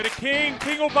King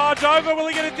will barge over. Will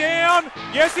he get it down?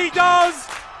 Yes, he does.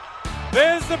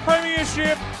 There's the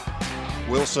premiership.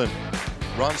 Wilson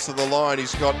runs to the line.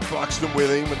 He's got Buxton with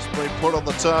him. It's been put on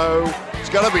the toe. It's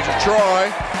going to be a try.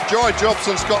 Jai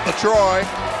Jobson's got the try.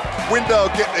 Window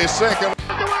get their second.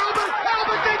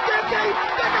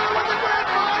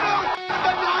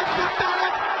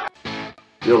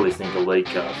 You're listening to League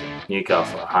Castle,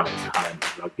 Newcastle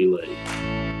Hunters Rugby League.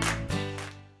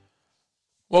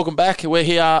 Welcome back. We're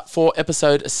here for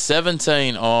episode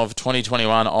 17 of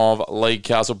 2021 of League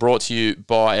Castle, brought to you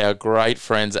by our great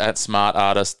friends at Smart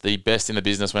Artist, the best in the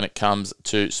business when it comes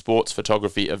to sports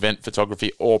photography, event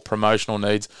photography, or promotional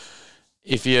needs.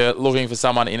 If you're looking for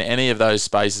someone in any of those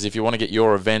spaces, if you want to get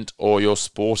your event or your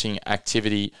sporting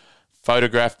activity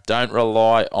photographed, don't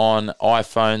rely on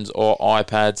iPhones or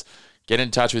iPads. Get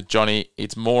in touch with Johnny.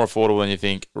 It's more affordable than you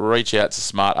think. Reach out to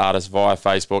Smart Artists via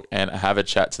Facebook and have a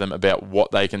chat to them about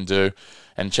what they can do.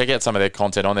 And check out some of their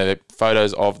content on there. The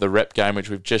photos of the rep game, which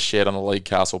we've just shared on the League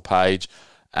Castle page.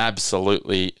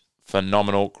 Absolutely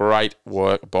phenomenal. Great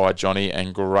work by Johnny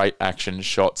and great action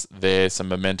shots there. Some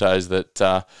mementos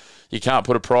that you can't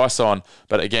put a price on.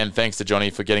 But again, thanks to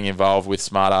Johnny for getting involved with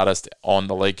Smart Artist on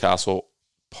the League Castle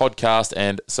podcast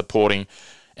and supporting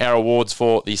our awards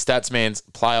for the Statsman's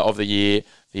Player of the Year,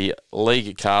 the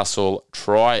League Castle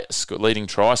leading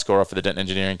try scorer for the Denton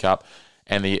Engineering Cup,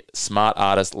 and the Smart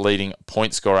Artist leading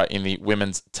point scorer in the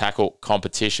women's tackle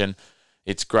competition.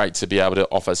 It's great to be able to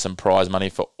offer some prize money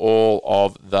for all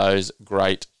of those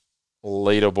great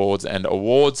leaderboards and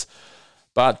awards.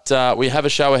 But we have a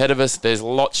show ahead of us. There's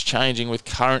lots changing with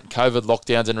current COVID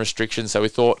lockdowns and restrictions. So we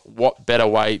thought, what better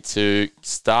way to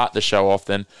start the show off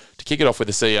than to kick it off with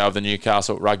the CEO of the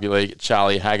Newcastle Rugby League,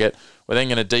 Charlie Haggett. We're then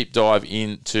going to deep dive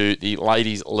into the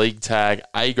Ladies League Tag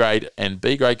A-grade and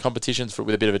B-grade competitions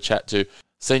with a bit of a chat to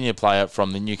senior player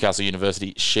from the Newcastle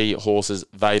University She Horses,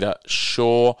 Vader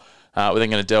Shaw. We're then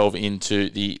going to delve into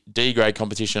the D-grade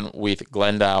competition with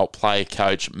Glendale player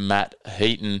coach Matt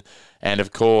Heaton. And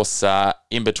of course,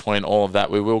 in between all of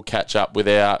that, we will catch up with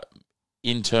our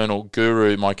internal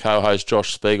guru, my co-host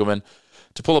Josh Spiegelman,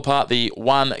 to pull apart the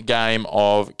one game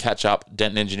of catch-up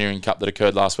Denton Engineering Cup that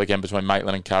occurred last weekend between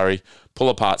Maitland and Curry, pull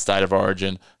apart State of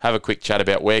Origin, have a quick chat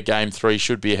about where Game 3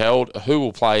 should be held, who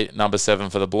will play number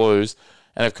 7 for the Blues,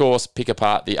 and of course, pick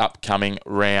apart the upcoming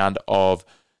round of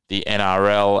the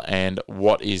NRL and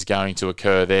what is going to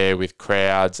occur there with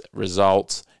crowds,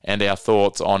 results, and our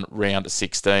thoughts on round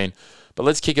 16. But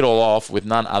let's kick it all off with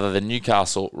none other than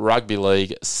Newcastle Rugby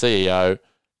League CEO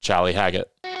Charlie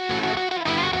Haggett.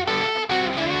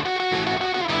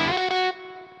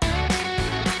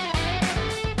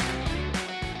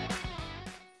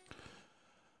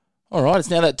 All right, it's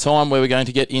now that time where we're going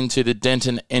to get into the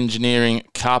Denton Engineering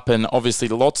Cup, and obviously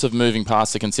lots of moving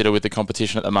parts to consider with the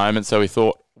competition at the moment, so we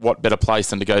thought what better place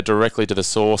than to go directly to the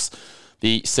source.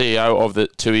 The CEO of the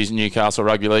Tooheys Newcastle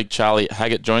Rugby League, Charlie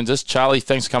Haggett, joins us. Charlie,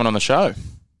 thanks for coming on the show.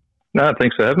 No,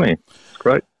 thanks for having me. It's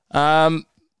great.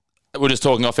 We're just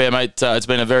talking off air, mate. It's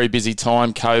been a very busy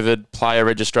time. COVID, player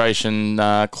registration,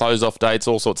 close-off dates,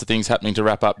 all sorts of things happening to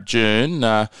wrap up June.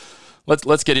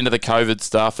 Let's get into the COVID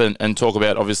stuff and talk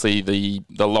about, obviously, the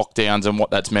lockdowns and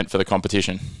what that's meant for the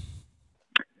competition.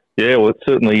 Yeah, well, it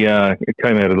certainly it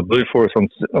came out of the blue for us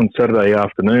on Saturday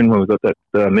afternoon when we got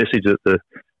that message that the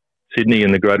Sydney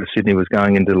and the Greater Sydney was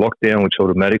going into lockdown, which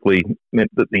automatically meant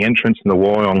that the entrance and the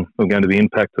Wyong were going to be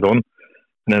impacted on. And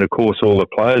then, of course, all the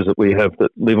players that we have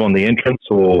that live on the entrance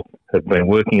or have been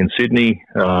working in Sydney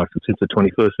since the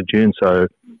 21st of June. So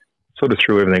sort of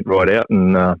threw everything right out,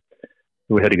 and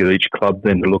we had to get each club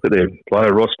then to look at their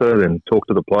player roster, then talk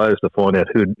to the players to find out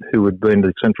who had been to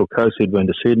the Central Coast, who'd been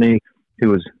to Sydney, who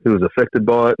was affected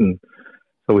by it. And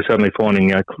so we're suddenly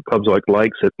finding clubs like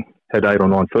Lakes that had 8 or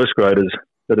 9 first graders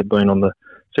that had been on the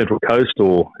Central Coast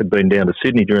or had been down to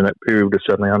Sydney during that period were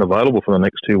suddenly unavailable for the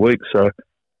next 2 weeks. So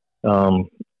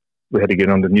we had to get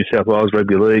on to New South Wales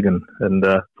Rugby League, and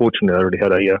fortunately they already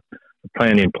had a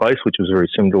plan in place, which was very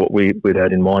similar to what we'd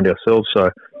had in mind ourselves. So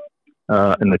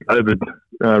and the COVID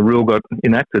rule got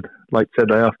enacted late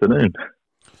Saturday afternoon.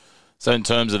 So in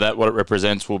terms of that, what it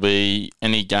represents will be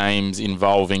any games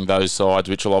involving those sides,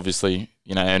 which will obviously,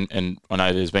 and I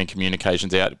know there's been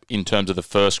communications out in terms of the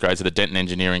first grade, so the Denton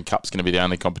Engineering Cup's going to be the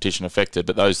only competition affected,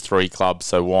 but those 3 clubs,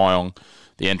 so Wyong,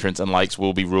 the Entrance and Lakes,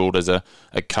 will be ruled as a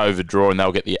COVID draw, and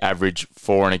they'll get the average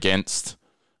for and against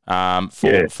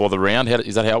for the round.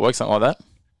 Is that how it works, something like that?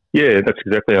 Yeah, that's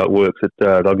exactly how it works.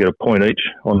 They'll get a point each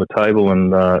on the table,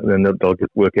 and then they'll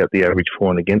work out the average for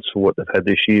and against for what they've had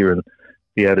this year and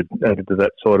be added to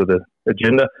that side of the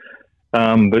agenda.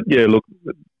 But yeah, look,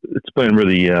 it's been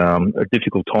really a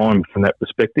difficult time from that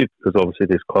perspective, because obviously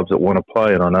there's clubs that want to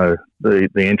play, and I know the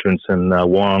entrants and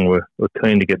Wyong were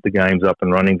keen to get the games up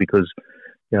and running, because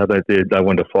they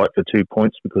want to fight for 2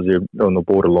 points because they're on the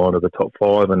borderline of the top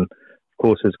 5, and of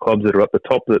course there's clubs that are up the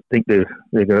top that think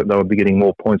they'll be getting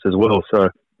more points as well. So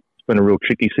it's been a real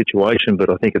tricky situation, but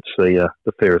I think it's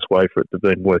the fairest way for it to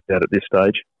be worked out at this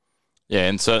stage. Yeah,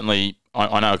 and certainly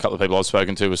I know a couple of people I've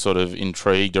spoken to were sort of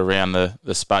intrigued around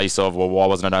the space of, well, why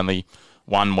wasn't it only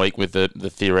 1 week with the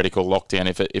theoretical lockdown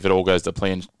if it all goes to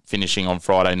plan finishing on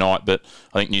Friday night? But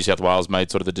I think New South Wales made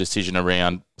sort of the decision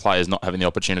around players not having the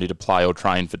opportunity to play or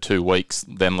train for 2 weeks,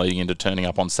 then leading into turning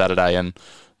up on Saturday and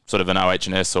sort of an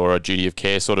OH&S or a duty of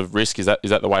care sort of risk. Is that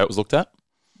the way it was looked at?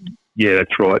 Yeah,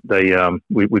 that's right. They I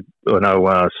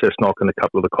know Cessnock and a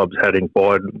couple of the clubs had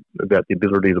inquired about the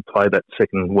ability to play that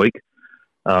second week.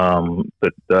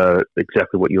 But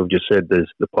exactly what you've just said,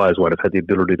 the players won't have had the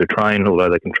ability to train, although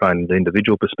they can train in the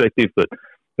individual perspective, but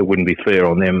it wouldn't be fair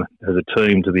on them as a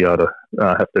team to be able to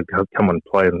have to come and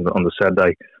play on the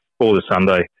Saturday or the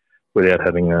Sunday without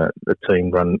having a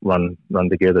team run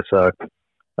together. So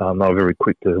they were very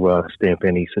quick to stamp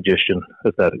any suggestion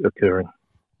of that occurring.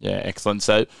 Yeah, excellent.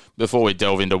 So before we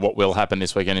delve into what will happen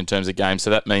this weekend in terms of games, so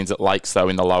that means that Lakes, though,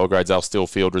 in the lower grades, they'll still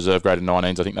field reserve grade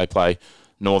 19s. I think they play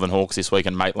Northern Hawks this week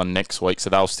and Maitland next week, so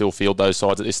they'll still field those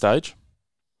sides at this stage?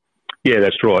 Yeah,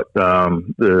 that's right.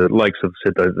 The Lakes have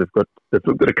said they've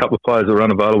got a couple of players that are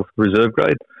unavailable for reserve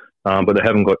grade, but they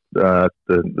haven't got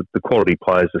the quality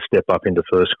players to step up into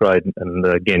first grade. And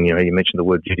again, you mentioned the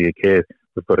word duty of care.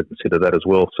 We've got to consider that as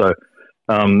well. So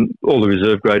all the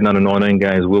reserve grade and under 19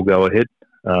 games will go ahead.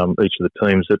 Each of the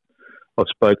teams that I've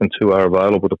spoken to are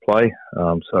available to play.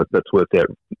 So that's worked out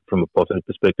from a positive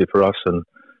perspective for us, and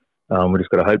we've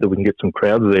just got to hope that we can get some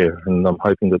crowds there. And I'm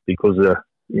hoping that because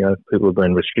people have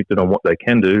been restricted on what they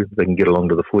can do, they can get along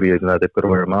to the footy even though they've got to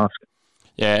wear a mask.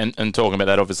 Yeah, and talking about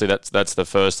that, obviously that's the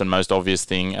first and most obvious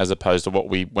thing, as opposed to what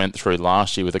we went through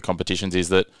last year with the competitions, is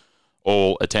that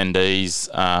all attendees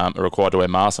are required to wear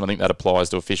masks, and I think that applies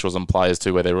to officials and players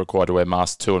too, where they're required to wear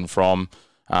masks to and from,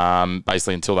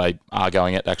 basically until they are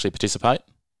going out to actually participate.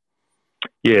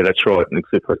 Yeah, that's right.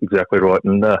 Exactly right.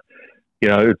 And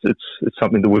it's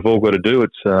something that we've all got to do.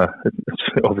 It's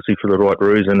obviously for the right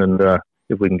reason, and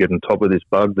if we can get on top of this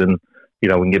bug, then we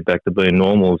can get back to being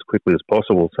normal as quickly as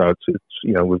possible. So it's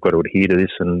we've got to adhere to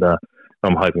this, and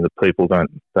I'm hoping that people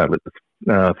don't let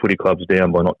the footy clubs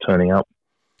down by not turning up.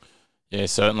 Yeah,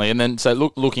 certainly. And then so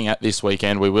looking at this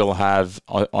weekend, we will have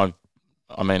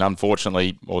I mean,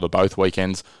 unfortunately, or the both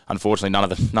weekends, unfortunately,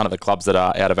 none of the clubs that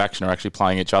are out of action are actually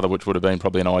playing each other, which would have been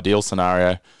probably an ideal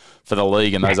scenario for the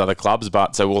league and those other clubs.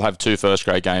 But so we'll have 2 first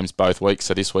grade games both weeks.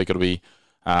 So this week it'll be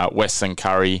West and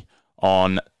Curry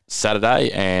on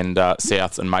Saturday and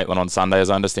Souths and Maitland on Sunday, as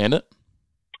I understand it.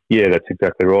 Yeah, that's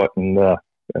exactly right. And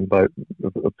both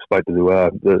I've spoken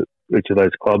to each of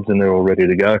those clubs, and they're all ready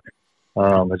to go.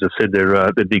 As I said,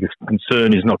 their biggest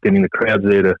concern is not getting the crowds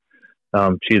there to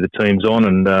cheer the teams on,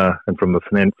 and from a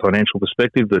financial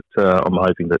perspective, that I'm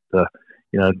hoping that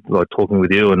like talking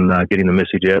with you and getting the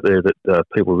message out there that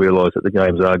people realise that the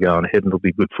games are going ahead and it'll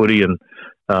be good footy, and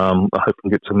I hope we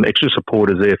can get some extra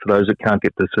supporters there for those that can't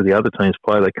get to see the other teams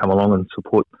play. They come along and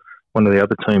support one of the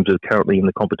other teams that are currently in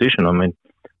the competition. I mean,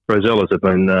 Rosellas have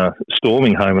been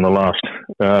storming home in the last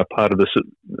part of the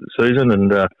season, and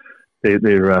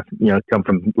they're come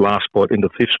from last spot into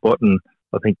 5th spot, and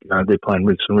I think they're playing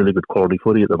with some really good quality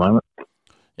footy at the moment.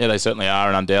 Yeah, they certainly are,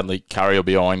 and undoubtedly Curry will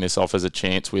be eyeing this off as a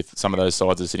chance with some of those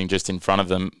sides that are sitting just in front of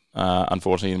them.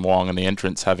 Unfortunately, in Wyong and the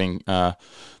entrants having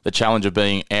the challenge of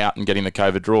being out and getting the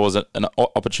COVID draws, an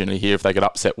opportunity here if they could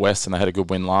upset West, and they had a good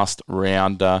win last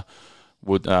round. So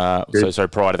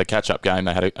prior to the catch-up game,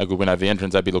 they had a good win over the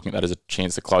entrants. They'd be looking at that as a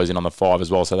chance to close in on the 5 as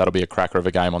well. So that'll be a cracker of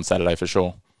a game on Saturday for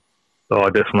sure. Oh,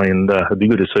 definitely, and it'd be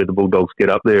good to see the Bulldogs get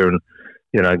up there and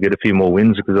get a few more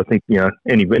wins, because I think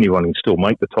anyone can still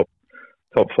make the top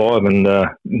 5, and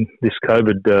this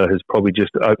COVID has probably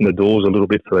just opened the doors a little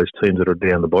bit for those teams that are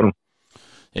down the bottom.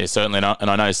 Yeah, certainly, and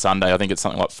I know Sunday, I think it's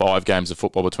something like 5 games of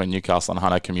football between Newcastle and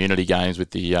Hunter community games,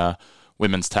 with the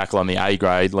women's tackle on the A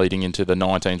grade leading into the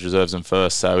 19s reserves and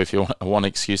first. So if you want an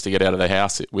excuse to get out of the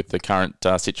house with the current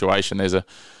situation, there's a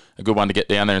good one to get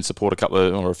down there and support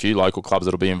a few local clubs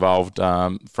that'll be involved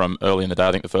from early in the day.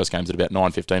 I think the first game's at about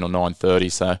 9:15 or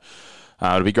 9:30, so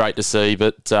it'll be great to see.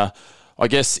 But I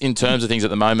guess in terms of things at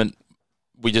the moment,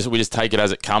 we just take it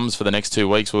as it comes for the next 2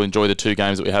 weeks. We'll enjoy the 2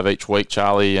 games that we have each week,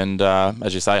 Charlie, and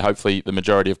as you say, hopefully the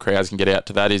majority of crowds can get out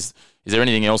to that. Is there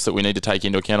anything else that we need to take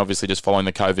into account? Obviously, just following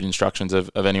the COVID instructions of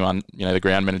anyone, the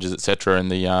ground managers, etc., and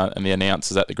the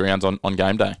announcers at the grounds on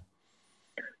game day.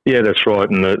 Yeah, that's right,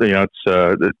 and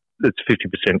it's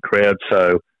 50% crowd,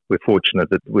 so we're fortunate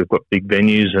that we've got big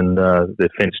venues and they're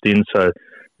fenced in, so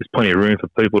there's plenty of room for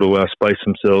people to space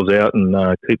themselves out and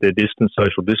keep their distance,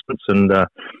 social distance, and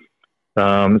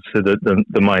so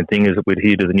the main thing is that we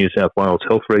adhere to the New South Wales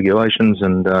health regulations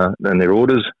and their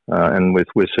orders, and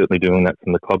we're certainly doing that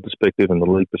from the club perspective and the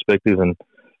league perspective, and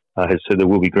as said, there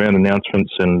will be ground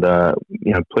announcements and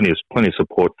plenty of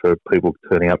support for people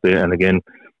turning up there. And again,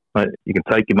 you can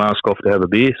take your mask off to have a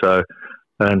beer,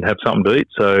 and have something to eat.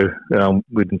 So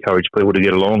we'd encourage people to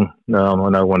get along. I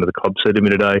know one of the clubs said to me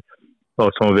today,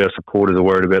 some of our supporters are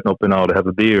worried about not being able to have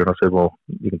a beer, and I said, well,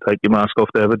 you can take your mask off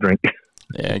to have a drink.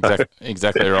 Yeah,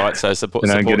 exactly right. So support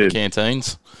the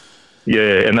canteens.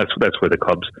 Yeah, and that's where the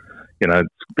clubs, be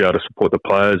able to support the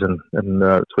players, and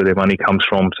that's where their money comes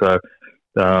from. So,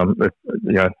 if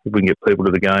we can get people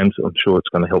to the games, I'm sure it's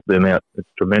going to help them out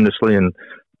tremendously, and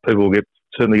people will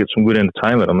certainly get some good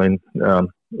entertainment. I mean,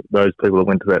 those people that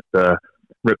went to that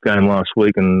rep game last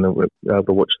week and were able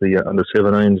to watch the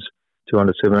under-17s, 2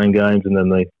 under-17 games, and then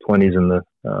the 20s and the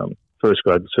first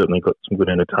grade certainly got some good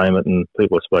entertainment, and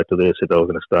people I spoke to there said they were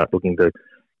going to start looking to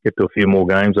get to a few more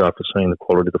games after seeing the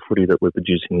quality of the footy that we're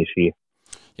producing this year.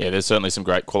 Yeah, there's certainly some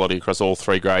great quality across all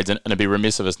 3 grades, and it'd be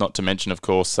remiss of us not to mention, of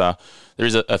course, there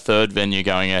is a third venue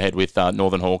going ahead with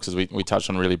Northern Hawks, as we touched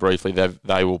on really briefly.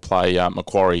 They will play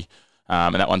Macquarie,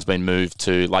 and that one's been moved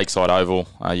to Lakeside Oval.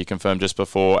 You confirmed just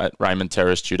before at Raymond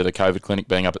Terrace due to the COVID clinic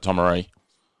being up at Tomaree.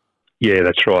 Yeah,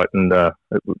 that's right, and they'll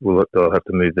have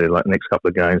to move their next couple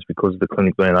of games because of the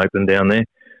clinic being open down there.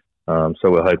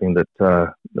 So we're hoping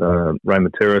that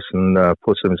Raymond Terrace and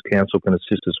Port Stephens Council can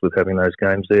assist us with having those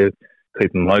games there,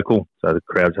 keep them local, so the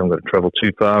crowds haven't got to travel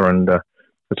too far, and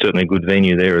it's certainly a good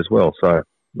venue there as well. So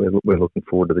we're looking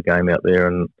forward to the game out there,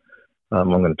 and I'm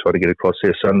going to try to get across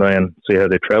there Sunday and see how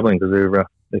they're travelling, because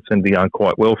they seem to be going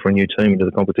quite well for a new team into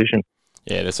the competition.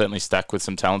 Yeah, they're certainly stacked with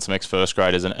some talent, some ex-first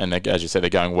graders, and as you said, they're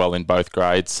going well in both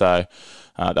grades. So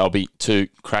there'll be 2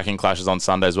 cracking clashes on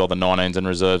Sunday as well, the 19s and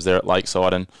reserves there at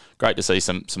Lakeside, and great to see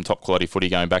some top quality footy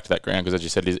going back to that ground, because as you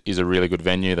said, it is a really good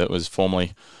venue that was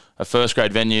formerly a first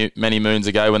grade venue many moons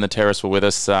ago when the Terrace were with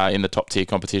us in the top tier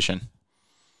competition.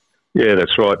 Yeah,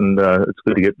 that's right, and it's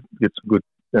good to get some good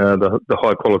the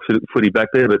high quality footy back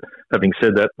there. But having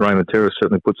said that, Raymond Terrace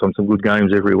certainly puts on some good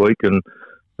games every week, and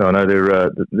I know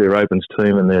their Opens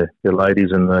team and their ladies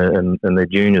and their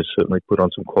juniors certainly put on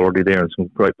some quality there, and some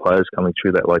great players coming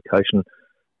through that location.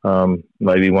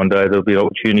 Maybe one day there'll be an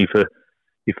opportunity for,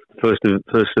 if the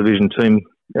first division team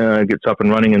gets up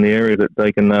and running in the area, that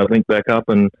they can link back up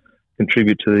and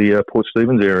contribute to the Port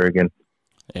Stephens area again.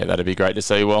 Yeah, that'd be great to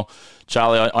see. Well,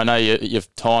 Charlie, I know your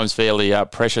time's fairly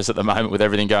precious at the moment with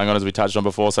everything going on, as we touched on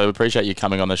before, so we appreciate you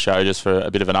coming on the show just for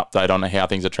a bit of an update on how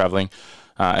things are travelling.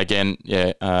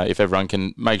 If everyone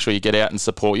can make sure you get out and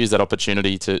support, use that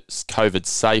opportunity to COVID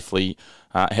safely,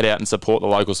 head out and support the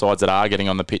local sides that are getting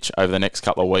on the pitch over the next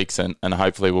couple of weeks, and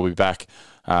hopefully we'll be back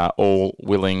all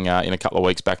willing in a couple of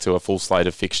weeks back to a full slate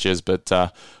of fixtures. But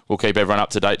we'll keep everyone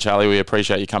up to date, Charlie. We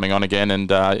appreciate you coming on again,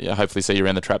 and hopefully see you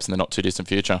around the traps in the not too distant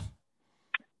future.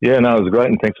 Yeah, no, it was great,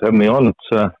 and thanks for having me on.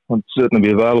 I'll certainly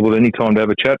be available any time to have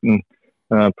a chat, and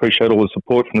appreciate all the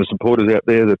support from the supporters out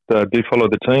there that do follow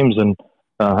the teams, and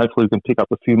hopefully we can pick up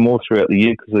a few more throughout the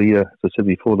year, because as I said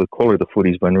before, the quality of the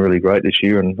footy's been really great this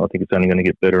year, and I think it's only going to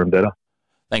get better and better.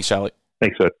 Thanks, Charlie.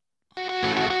 Thanks, sir.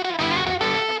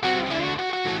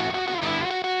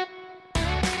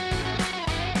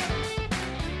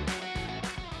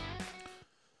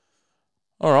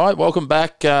 All right, welcome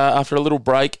back after a little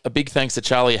break. A big thanks to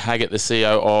Charlie Haggett, the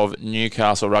CEO of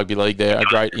Newcastle Rugby League there. A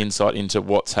great insight into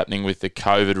what's happening with the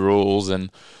COVID rules and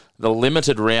the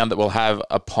limited round that we'll have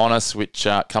upon us, which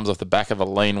comes off the back of a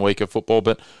lean week of football.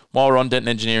 But while we're on Denton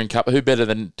Engineering Cup, who better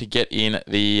than to get in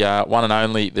the one and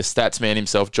only, the stats man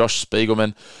himself, Josh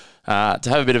Spiegelman, to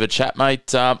have a bit of a chat,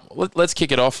 mate. Let's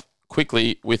kick it off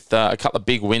quickly with a couple of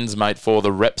big wins, mate, for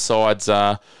the rep sides.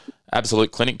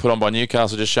 Absolute clinic put on by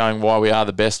Newcastle, just showing why we are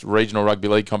the best regional rugby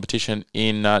league competition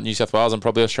in New South Wales and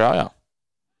probably Australia.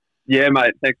 Yeah,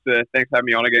 mate. Thanks for having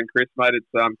me on again, Chris, mate. It's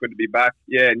good to be back.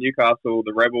 Yeah, Newcastle,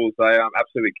 the Rebels, they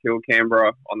absolutely killed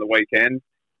Canberra on the weekend.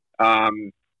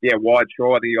 Wide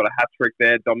Shaw, I think you got a hat-trick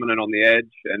there, dominant on the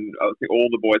edge, and I think all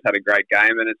the boys had a great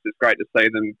game, and it's just great to see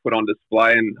them put on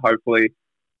display, and hopefully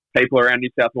people around New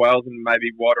South Wales and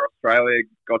maybe wider Australia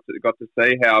got to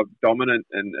see how dominant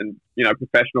and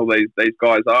professional these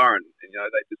guys are, and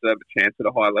they deserve a chance at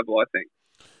a high level, I think.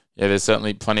 Yeah, there's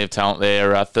certainly plenty of talent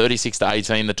there.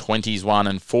 36-18, the 20s won,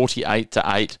 and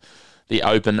 48-8, the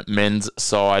Open men's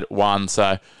side won.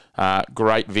 So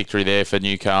great victory there for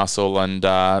Newcastle, and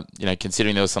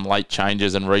considering there was some late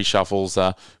changes and reshuffles,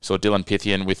 saw Dylan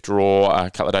Pythian withdraw a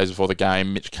couple of days before the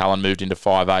game. Mitch Cullen moved into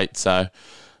 5'8", so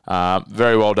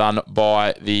very well done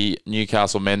by the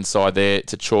Newcastle men's side there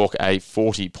to chalk a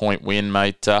 40-point win,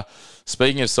 mate.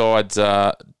 Speaking of sides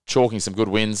chalking some good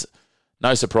wins,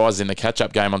 no surprises in the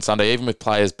catch-up game on Sunday, even with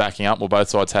players backing up. Well, both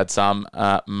sides had some.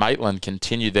 Maitland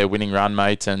continued their winning run,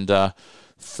 mate, and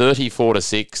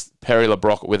 34-6. Perry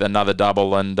LeBrock with another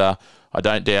double, and I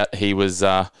don't doubt he was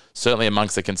certainly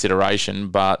amongst the consideration,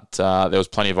 but there was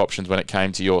plenty of options when it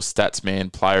came to your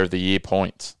Statsman Player of the Year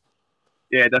points.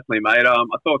 Yeah, definitely, mate. I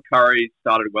thought Curry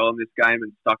started well in this game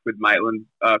and stuck with Maitland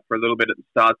for a little bit at the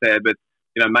start there, but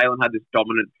Maitland had this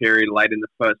dominant period late in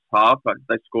the first half.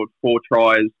 They scored 4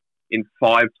 tries in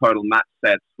 5 total match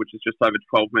sets, which is just over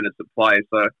 12 minutes of play.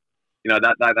 So,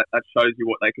 that shows you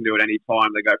what they can do at any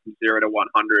time. They go from 0 to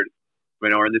 100,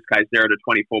 or in this case, 0 to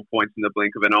 24 points in the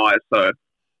blink of an eye. So,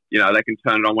 they can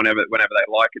turn it on whenever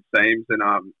they like, it seems.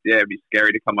 And, it'd be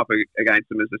scary to come up against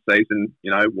them as the season,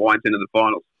 winds into the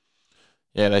finals.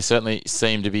 Yeah, they certainly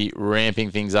seem to be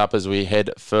ramping things up as we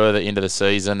head further into the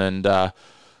season. And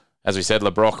as we said,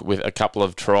 LeBrock with a couple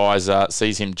of tries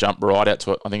sees him jump right out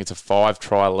to, I think it's a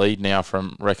 5-try lead now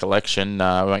from recollection. We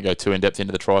won't go too in-depth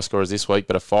into the try scorers this week,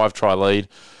 but a 5-try lead.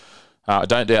 I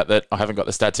don't doubt that, I haven't got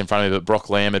the stats in front of me, but Brock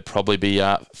Lamb would probably be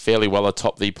fairly well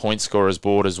atop the point scorers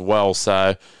board as well.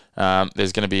 So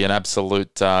there's going to be an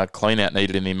absolute clean-out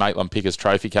needed in the Maitland Pickers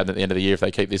Trophy cabinet at the end of the year if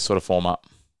they keep this sort of form up.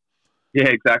 Yeah,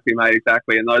 exactly, mate,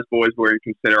 exactly. And those boys were in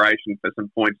consideration for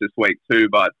some points this week too,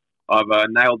 but I've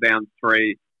nailed down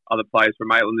 3 other players from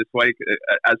Maitland this week.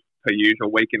 As per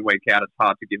usual, week in, week out, it's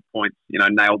hard to give points,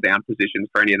 nail down positions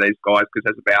for any of these guys because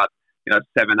there's about,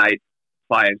 7-8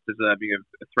 players deserving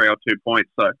of 3 or 2 points.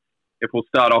 So if we'll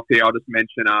start off here, I'll just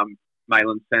mention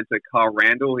Maitland centre Carl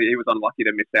Randall. He was unlucky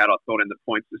to miss out, I thought, in the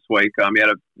points this week. He had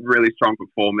a really strong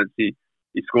performance. He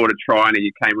scored a try and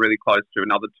he came really close to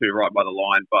another 2 right by the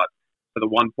line, but for the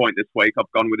 1 point this week,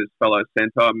 I've gone with his fellow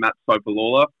centre, Matt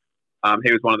Sopalola.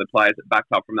 He was one of the players that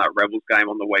backed up from that Rebels game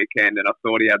on the weekend, and I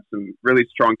thought he had some really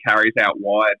strong carries out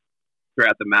wide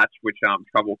throughout the match, which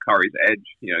troubled Curry's edge.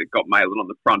 Got Maitland on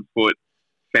the front foot,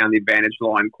 found the advantage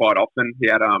line quite often. He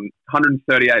had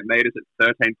 138 metres at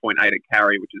 13.8 a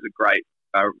carry, which is a great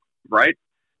rate,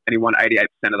 and he won 88%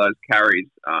 of those carries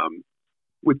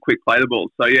with quick play the ball.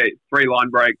 So, 3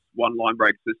 line breaks, 1 line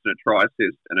break assist and a try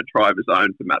assist, and a try of his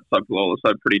own for Matt Sopalola.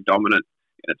 So pretty dominant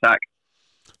in attack.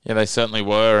 Yeah, they certainly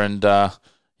were, and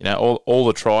all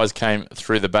the tries came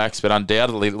through the backs, but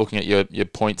undoubtedly, looking at your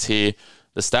points here,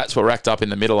 the stats were racked up in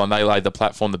the middle, and they laid the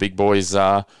platform, the big boys,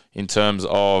 in terms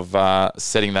of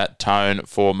setting that tone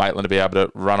for Maitland to be able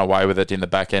to run away with it in the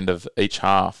back end of each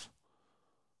half.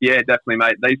 Yeah, definitely,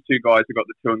 mate. These 2 guys who got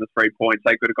the 2 and the 3 points,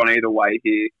 they could have gone either way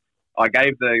here. I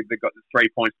gave the 3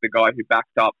 points to the guy who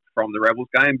backed up from the Rebels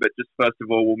game, but just first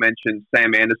of all, we'll mention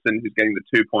Sam Anderson, who's getting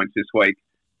the 2 points this week.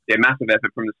 Yeah, massive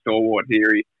effort from the stalwart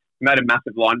here. He made a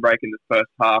massive line break in the first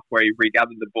half where he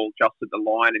regathered the ball just at the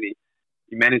line, and he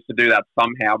managed to do that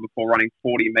somehow before running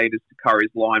 40 metres to Curry's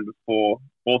line before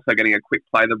also getting a quick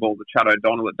play the ball to Chad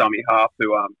O'Donnell at dummy half,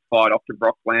 who fired off to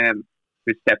Brock Lamb,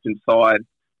 who stepped inside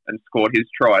and scored his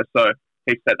try. So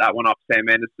he set that one up, Sam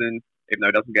Anderson, even though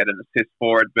he doesn't get an assist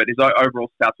for it. But his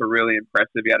overall stats were really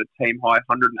impressive. He had a team-high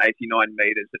 189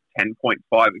 metres at 10.5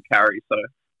 a carry, so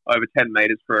over 10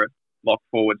 metres for a lock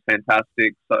forward,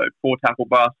 fantastic. So 4 tackle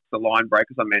busts, a line break,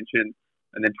 as I mentioned,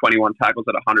 and then 21 tackles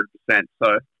at 100%.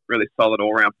 So really solid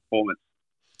all-round performance.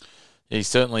 He's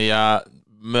certainly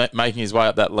making his way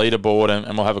up that leaderboard,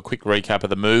 and we'll have a quick recap of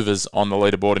the movers on the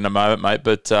leaderboard in a moment, mate.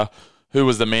 But who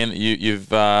was the man that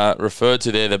you've referred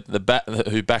to there,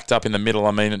 who backed up in the middle?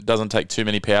 I mean, it doesn't take too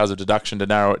many powers of deduction to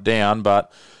narrow it down,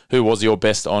 but who was your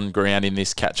best on ground in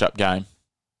this catch-up game?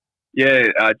 Yeah,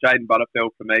 Jaden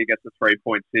Butterfield for me gets the 3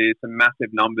 points here. Some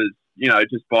massive numbers,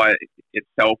 just by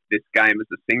itself, this game is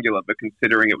a singular, but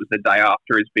considering it was the day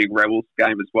after his big Rebels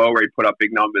game as well, where he put up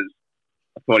big numbers,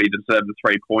 I thought he deserved the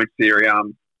 3 points here. He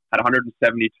had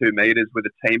 172 metres with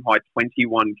a team-high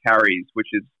 21 carries, which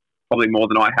is probably more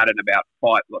than I had in about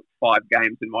 5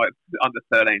 games in my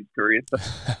under-13s career. So,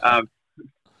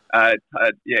 as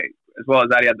well as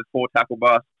that, he had the 4 tackle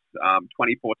busts,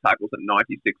 24 tackles at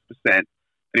 96%.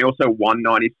 And he also won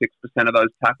 96% of those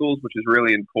tackles, which is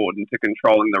really important to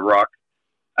controlling the ruck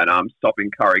and stopping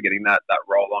Curry getting that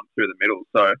roll on through the middle.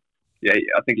 So, yeah,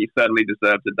 I think he certainly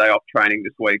deserves a day off training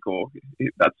this week, or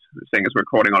that's seeing us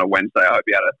recording on a Wednesday. I hope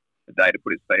he had a day to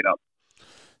put his feet up.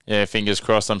 Yeah, fingers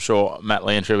crossed. I'm sure Matt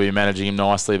Lantry will be managing him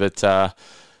nicely, but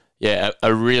Yeah,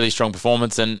 a really strong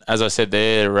performance. And as I said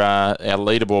there, our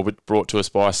leaderboard brought to us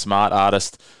by Smart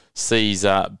Artist sees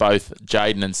both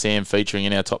Jaden and Sam featuring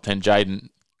in our top 10. Jaden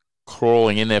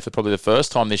crawling in there for probably the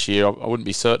first time this year. I wouldn't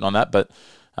be certain on that, but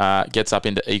gets up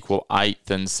into equal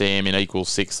 8th and Sam in equal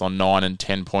 6th on 9 and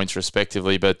 10 points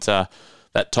respectively. But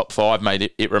that top 5,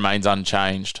 mate, it remains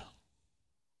unchanged.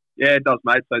 Yeah, it does,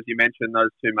 mate. So as you mentioned, those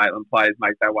two Maitland players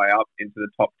make their way up into the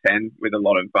top 10 with a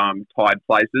lot of tied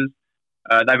places.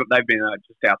 They've been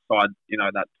just outside,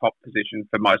 that top position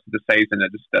for most of the season.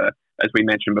 Just as we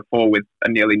mentioned before, with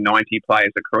nearly 90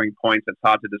 players accruing points, it's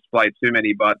hard to display too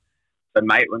many. But the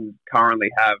Maitland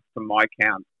currently have, from my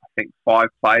count, I think 5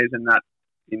 players in that,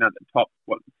 the top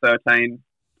 13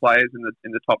 players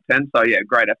in the top 10. So yeah,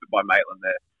 great effort by Maitland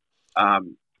there.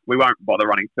 We won't bother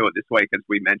running through it this week, as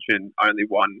we mentioned. Only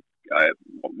one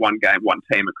game, one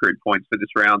team accrued points for this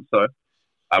round. So.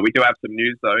 We do have some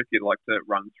news, though, if you'd like to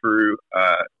run through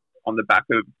on the back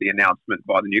of the announcement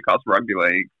by the Newcastle Rugby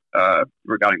League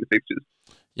regarding the fixtures.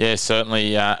 Yeah,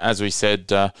 certainly. As we said,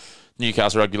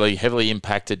 Newcastle Rugby League heavily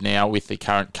impacted now with the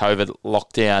current COVID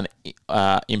lockdown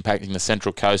impacting the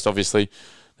Central Coast. Obviously,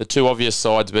 the two obvious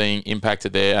sides being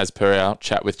impacted there, as per our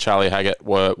chat with Charlie Haggett,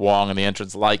 were Wyong and the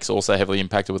Entrance Lakes, also heavily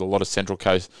impacted with a lot of Central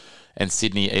Coast and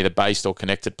Sydney either based or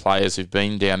connected players who've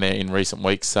been down there in recent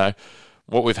weeks. So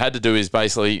what we've had to do is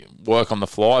basically work on the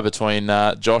fly between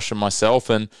Josh and myself,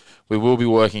 and we will be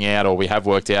working out, or we have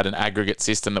worked out, an aggregate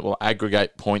system that will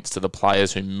aggregate points to the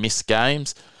players who miss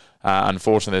games.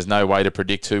 Unfortunately, there's no way to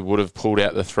predict who would have pulled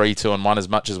out the 3, 2 and 1 as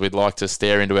much as we'd like to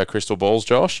stare into our crystal balls,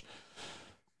 Josh.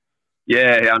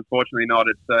 Yeah, unfortunately not.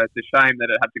 It's a shame that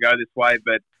it had to go this way,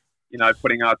 but,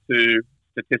 putting our two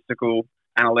statistical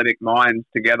analytic minds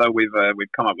together, we've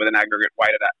come up with an aggregate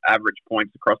weighted average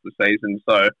points across the season.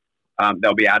 So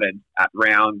they'll be added after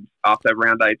round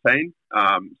 18.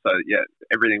 So yeah,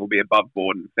 everything will be above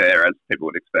board and fair, as people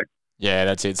would expect. Yeah,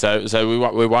 that's it. So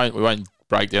we won't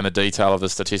break down the detail of the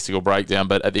statistical breakdown,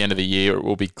 but at the end of the year it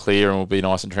will be clear and will be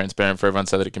nice and transparent for everyone,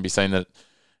 so that it can be seen that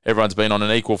everyone's been on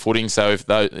an equal footing. So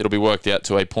it'll be worked out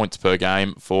to a points per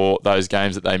game for those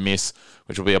games that they miss,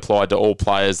 which will be applied to all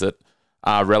players that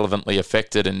are relevantly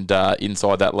affected and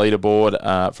inside that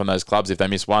leaderboard from those clubs. If they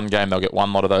miss one game, they'll get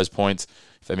one lot of those points.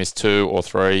 If they miss 2 or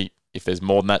 3, if there's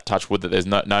more than that, touch wood that there's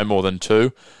no more than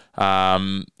 2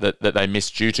 that they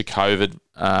missed due to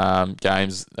COVID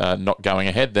games not going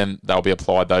ahead, then they'll be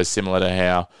applied those, similar to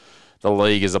how the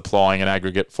league is applying an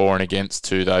aggregate for and against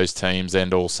to those teams,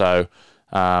 and also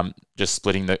just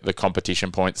splitting the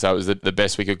competition points. So it was the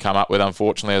best we could come up with.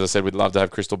 Unfortunately, as I said, we'd love to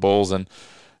have crystal balls and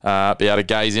be able to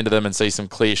gaze into them and see some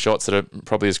clear shots that are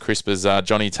probably as crisp as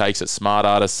Johnny takes at Smart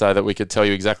Artist, so that we could tell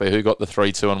you exactly who got the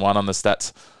 3, 2 and 1 on the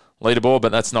stats leaderboard.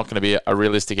 But that's not going to be a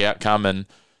realistic outcome. And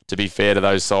to be fair to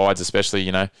those sides, especially,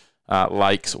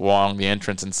 Lakes, Wyong, the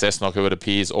Entrance and Cessnock, who it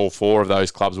appears all 4 of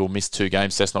those clubs will miss 2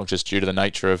 games. Cessnock just due to the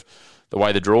nature of the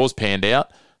way the draws panned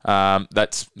out.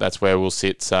 That's where we'll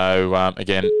sit. So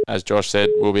again, as Josh said,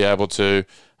 we'll be able to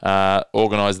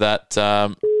organise that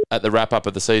at the wrap-up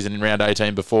of the season in round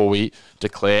 18 before we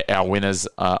declare our winners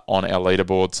on our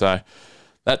leaderboard. So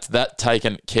that's that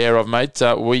taken care of, mate.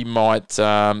 We might,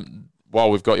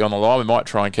 while we've got you on the line, we might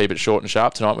try and keep it short and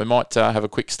sharp tonight. We might have a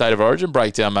quick State of Origin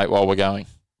breakdown, mate, while we're going.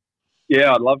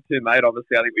 Yeah, I'd love to, mate.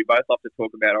 Obviously, I think we both love to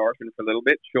talk about Origin for a little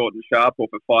bit. Short and sharp, or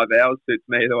for 5 hours, suits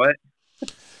me either way.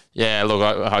 Yeah, look,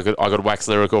 I could wax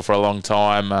lyrical for a long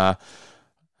time.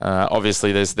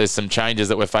 Obviously, there's some changes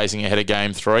that we're facing ahead of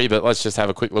Game 3, but let's just have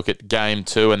a quick look at Game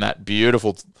 2 and that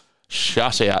beautiful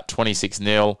shutout,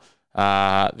 26-0.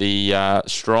 The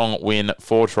strong win,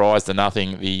 4 tries to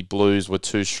nothing. The Blues were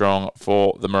too strong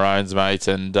for the Maroons, mate.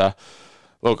 And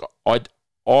look,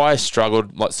 I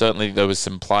struggled. Like, certainly there was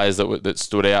some players that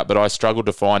stood out, but I struggled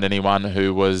to find anyone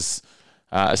who was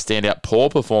a standout poor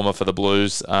performer for the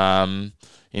Blues.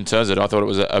 In terms of it, I thought it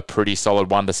was a pretty solid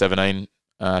 1-17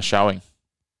 showing.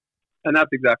 And that's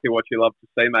exactly what you love to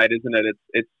see, mate, isn't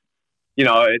it?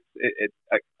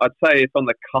 I'd say it's on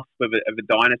the cusp of a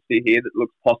dynasty here that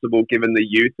looks possible given the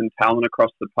youth and talent across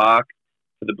the park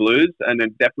for the Blues, and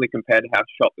then definitely compared to how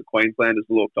shot the Queenslanders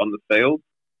looked on the field.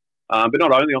 But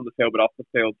not only on the field, but off the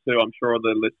field too. I'm sure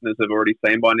the listeners have already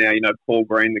seen by now, Paul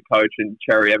Green, the coach, and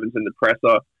Cherry Evans in the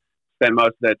presser spent most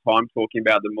of their time talking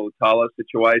about the Mulatalo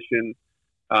situation,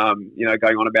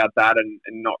 going on about that and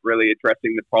not really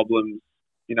addressing the problems,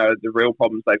 the real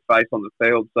problems they face on the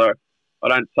field. So I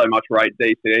don't so much rate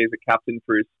DCE as a captain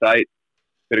for his state.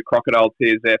 Bit of crocodile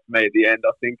tears there for me at the end.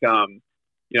 I think,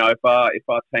 if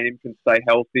our team can stay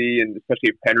healthy, and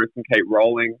especially if Penrith can keep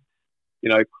rolling,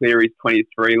 Cleary's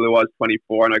 23, Luai's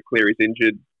 24. I know Cleary's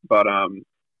injured, but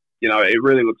it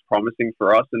really looks promising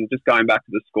for us. And just going back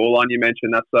to the scoreline you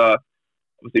mentioned, that's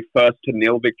obviously first to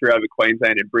nil victory over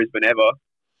Queensland in Brisbane ever,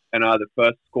 and the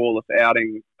first scoreless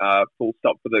outing full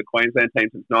stop for the Queensland team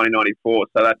since 1994.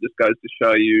 So that just goes to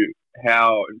show you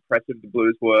how impressive the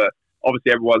Blues were.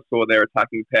 Obviously, everyone saw their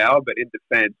attacking power, but in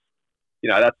defence,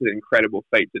 that's an incredible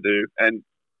feat to do. And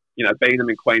beating them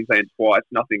in Queensland twice,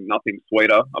 nothing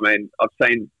sweeter. I mean, I've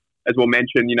seen, as we'll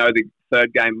mention, the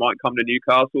third game might come to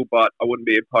Newcastle, but I wouldn't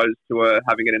be opposed to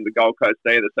having it in the Gold Coast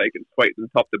either, so you can sweep them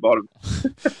top to bottom.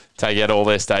 Take out all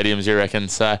their stadiums, you reckon?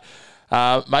 So,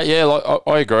 mate, yeah,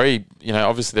 I agree.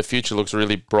 Obviously the future looks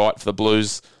really bright for the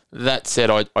Blues. That said,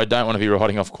 I don't want to be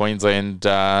writing off Queensland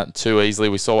too easily.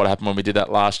 We saw what happened when we did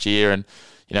that last year, and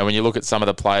when you look at some of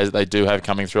the players that they do have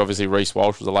coming through, obviously Reece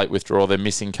Walsh was a late withdrawal. They're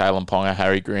missing Kalen Ponga,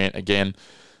 Harry Grant again.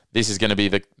 This is going to be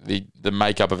the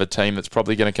makeup of a team that's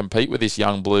probably going to compete with this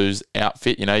young Blues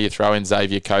outfit. You throw in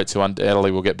Xavier Coates, who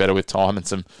undoubtedly will get better with time and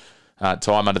some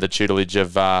time under the tutelage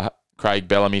of Craig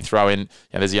Bellamy. Throw in,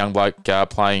 there's a young bloke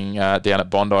playing down at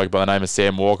Bondi by the name of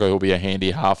Sam Walker, who'll be a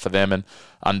handy half for them. And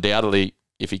undoubtedly,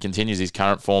 if he continues his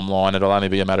current form line, it'll only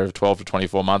be a matter of 12 to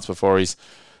 24 months before he's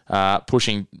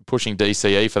pushing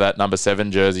DCE for that number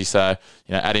 7 jersey. So,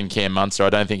 add in Cam Munster. I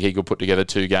don't think he could put together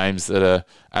 2 games that are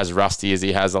as rusty as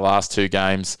he has the last 2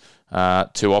 games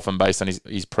too often based on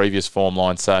his previous form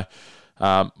line. So,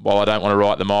 while I don't want to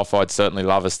write them off, I'd certainly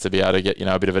love us to be able to get,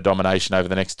 a bit of a domination over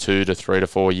the next 2 to 3 to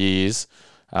 4 years,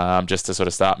 just to sort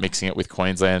of start mixing it with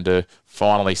Queensland to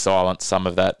finally silence some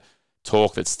of that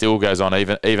talk that still goes on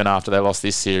even after they lost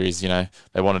this series.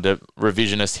 They wanted to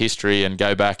revisionist history and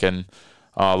go back and,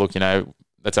 oh, look,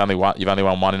 that's only one. You've only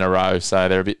won 1 in a row, so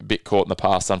they're a bit caught in the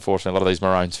past, unfortunately, a lot of these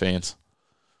Maroons fans.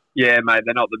 Yeah, mate,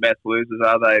 they're not the best losers,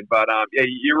 are they? But, yeah,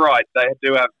 you're right. They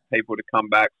do have people to come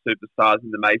back, superstars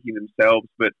in the making themselves.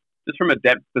 But just from a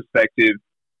depth perspective,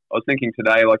 I was thinking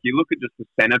today, you look at just the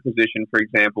centre position, for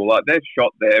example, they've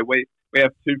shot there. We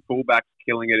have 2 fullbacks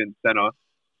killing it in centre.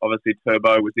 Obviously,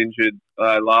 Turbo was injured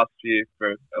last year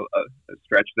for a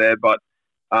stretch there, but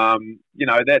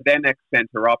their next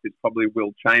centre up is probably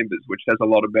Will Chambers, which says a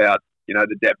lot about,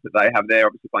 the depth that they have there,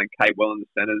 obviously playing Kate well in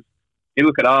the centres. You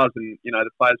look at ours and, the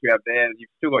players we have there, and you've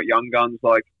still got young guns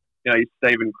like, your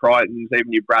Stephen Crichtons,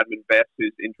 even your Bradman Best,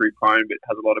 who's injury prone but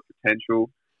has a lot of potential,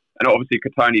 and obviously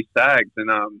Katoni Staggs.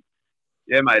 And,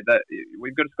 yeah, mate,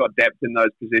 we've just got depth in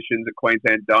those positions that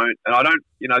Queensland don't. And I don't,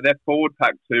 their forward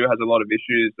pack too has a lot of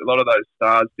issues. A lot of those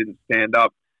stars didn't stand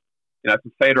up.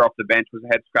 Fafita off the bench was a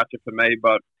head scratcher for me,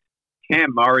 but Cam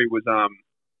Murray was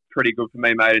pretty good for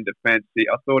me, mate, in defence.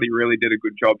 I thought he really did a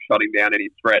good job shutting down any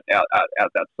threat out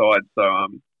that side. So,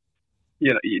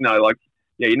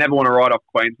 you never want to write off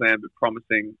Queensland, but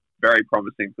promising, very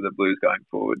promising for the Blues going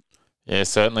forward. Yeah,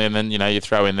 certainly. And then, you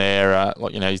throw in there,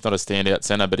 he's not a standout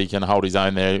centre, but he can hold his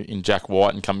own there in Jack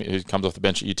White who comes off the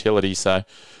bench at utility. So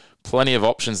plenty of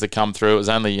options to come through. It was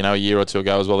only, a year or 2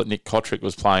 ago as well that Nick Kotrick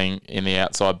was playing in the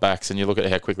outside backs, and you look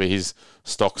at how quickly his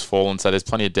stock's fallen. So there's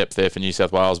plenty of depth there for New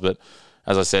South Wales. But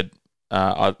as I said,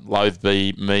 I'd loathe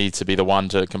me to be the one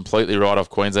to completely write off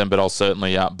Queensland, but I'll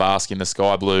certainly bask in the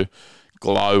sky blue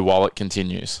glow while it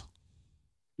continues.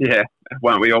 Yeah,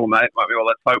 won't we all, mate? Won't we all?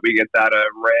 Let's hope we get that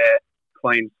rare,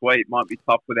 clean sweep. Might be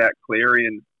tough without Cleary,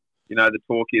 and the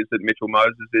talk is that Mitchell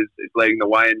Moses is leading the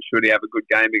way, and should he have a good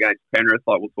game against Penrith,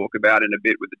 like we'll talk about in a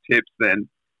bit with the tips, then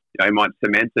he might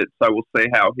cement it. So we'll see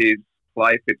how his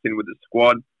play fits in with the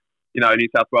squad. New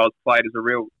South Wales played as a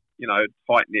real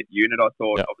tight-knit unit, I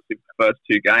thought, obviously the first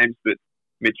 2 games, but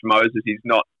Mitch Moses, he's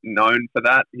not known for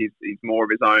that. He's more of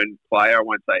his own player. I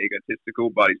won't say egotistical,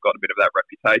 but he's got a bit of that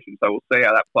reputation. So we'll see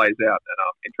how that plays out, and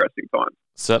interesting times.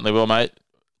 Certainly will, mate.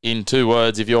 In 2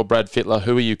 words, if you're Brad Fittler,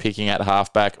 who are you picking at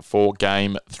halfback for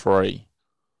Game 3?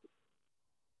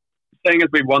 Seeing as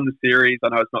we won the series, I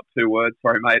know it's not 2 words,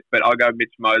 sorry, mate, but I'll go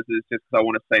Mitch Moses just because I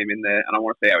want to see him in there, and I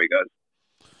want to see how he goes.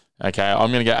 Okay,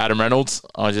 I'm going to go Adam Reynolds.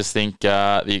 I just think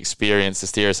the experience to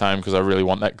steer us home, because I really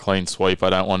want that clean sweep.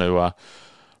 I don't want to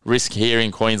risk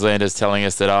hearing Queenslanders telling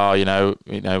us that,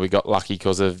 we got lucky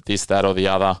because of this, that, or the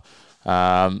other.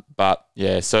 But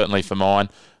yeah, certainly for mine.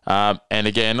 And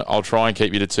again, I'll try and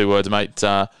keep you to 2 words, mate.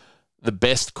 The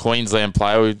best Queensland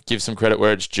player, we give some credit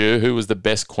where it's due. Who was the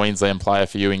best Queensland player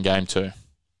for you in Game 2?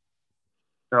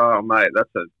 Oh, mate,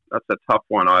 that's a tough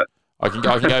one. I can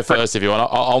go first if you want.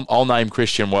 I'll name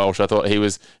Christian Welch. I thought he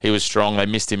was strong. They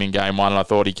missed him in Game 1, and I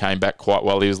thought he came back quite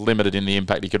well. He was limited in the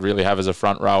impact he could really have as a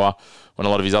front rower when a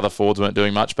lot of his other forwards weren't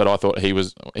doing much, but I thought he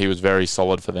was very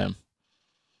solid for them.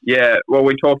 Yeah, well,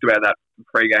 we talked about that some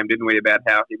pre-game, didn't we, about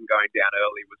how him going down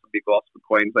early was a big loss for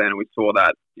Queensland, and we saw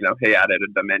that, he added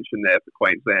a dimension there for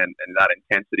Queensland, and that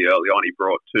intensity early on he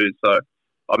brought too. So,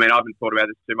 I mean, I haven't thought about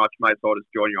this too much, mate, so I'll just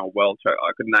join you on Welch.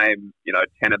 I could name,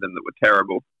 10 of them that were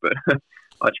terrible, but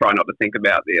I try not to think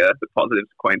about the positives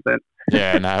of Queensland.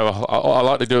 Yeah, no, I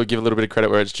like to give a little bit of credit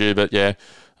where it's due, but yeah,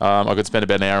 I could spend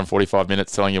about an hour and 45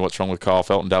 minutes telling you what's wrong with Kyle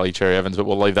Felton, Daly Cherry Evans, but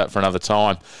we'll leave that for another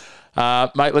time.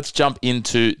 Mate, let's jump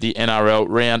into the NRL.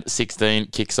 Round 16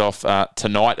 kicks off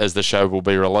tonight as the show will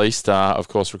be released. Of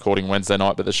course, recording Wednesday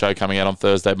night, but the show coming out on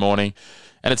Thursday morning.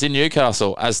 And it's in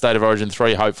Newcastle, as State of Origin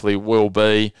 3 hopefully will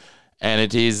be. And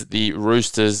it is the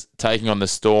Roosters taking on the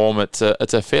Storm. It's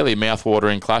a fairly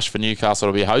mouth-watering clash for Newcastle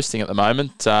to be hosting at the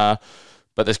moment.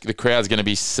 But the crowd's going to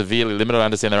be severely limited. I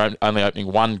understand they're only opening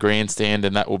one grandstand,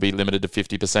 and that will be limited to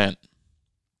 50%.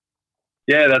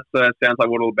 Yeah, that sounds like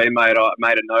what it'll be, mate. I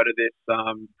made a note of this.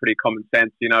 Pretty common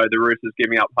sense. The Roosters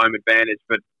giving up home advantage,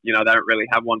 but, they don't really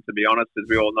have one, to be honest. As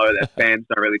we all know, their fans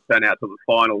don't really turn out to the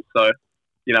finals. So,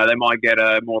 they might get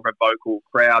more of a vocal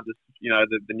crowd. Just,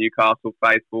 the Newcastle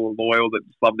faithful, loyal, that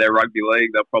just love their rugby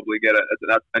league. They'll probably get it.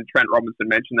 And Trent Robinson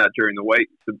mentioned that during the week.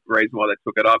 It's the reason why they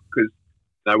took it up, because,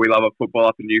 we love our football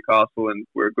up in Newcastle, and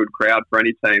we're a good crowd for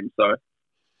any team. So,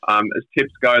 as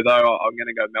tips go, though, I'm going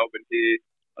to go Melbourne here.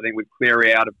 I think with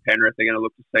Cleary out of Penrith, they're going to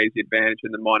look to seize the advantage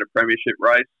in the minor premiership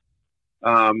race.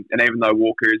 And even though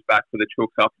Walker is back for the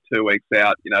Chooks after 2 weeks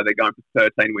out, they're going for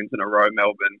 13 wins in a row,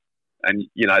 Melbourne. And,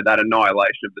 that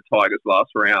annihilation of the Tigers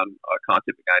last round, I can't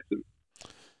tip against them.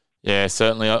 Yeah,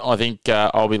 certainly. I think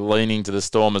I'll be leaning to the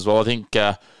Storm as well. I think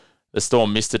the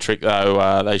Storm missed a trick,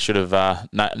 though. They should have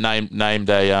named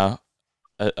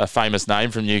a famous name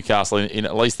from Newcastle in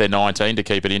at least their 19 to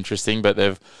keep it interesting, but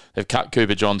they've cut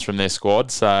Cooper Johns from their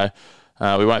squad, so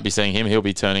we won't be seeing him. He'll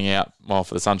be turning out,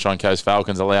 for the Sunshine Coast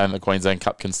Falcons, allowing the Queensland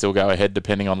Cup can still go ahead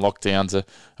depending on lockdowns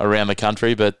around the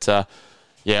country. But,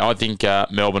 I think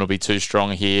Melbourne will be too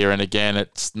strong here. And again,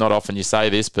 it's not often you say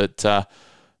this, but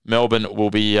Melbourne will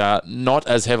be not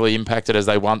as heavily impacted as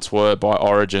they once were by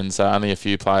Origin, so only a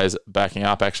few players backing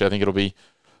up. Actually, I think it'll be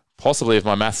possibly, if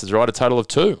my maths is right, a total of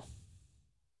 2.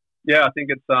 Yeah, I think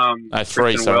it's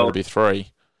 3, so it'll be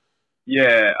 3.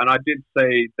 Yeah, and I did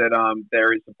see that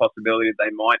there is a possibility that they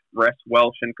might rest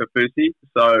Welsh and Kafusi,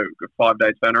 so a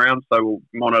 5-day turnaround, so we'll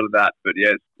monitor that. But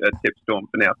yeah, it's a tip Storm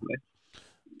for now for me.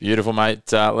 Beautiful,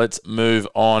 mate. Let's move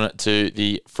on to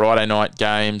the Friday night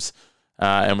games,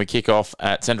 and we kick off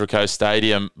at Central Coast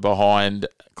Stadium behind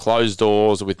closed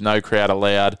doors with no crowd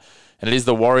allowed, and it is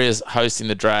the Warriors hosting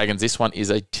the Dragons. This one is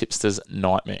a tipster's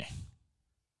nightmare.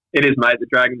 It is, mate. The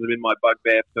Dragons have been my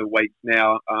bugbear for weeks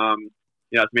now. Some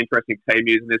interesting team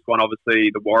news in this one.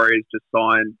 Obviously, the Warriors just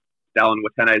signed Dallin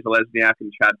Watene-Zelezniak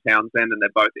and Chad Townsend, and they're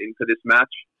both in for this match.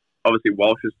 Obviously,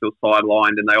 Walsh is still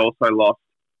sidelined, and they also lost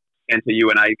centre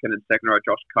Ewan Aiken and second row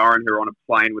Josh Curran, who are on a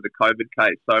plane with a COVID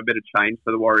case. So a bit of change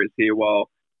for the Warriors here, while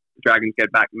the Dragons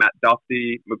get back Matt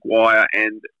Duffy, Maguire,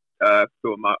 and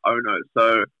Fuama Ono.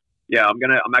 So yeah,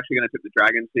 I'm actually gonna tip the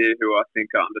Dragons here, who I think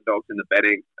are underdogs in the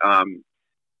betting.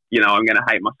 I'm going to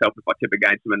hate myself if I tip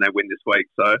against them and they win this week.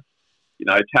 So,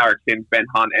 Tarek Sims, Ben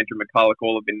Hunt, Andrew McCulloch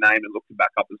all have been named and look to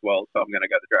back up as well. So I'm going to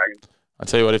go the Dragons. I'll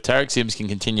tell you what, if Tarek Sims can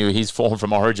continue his form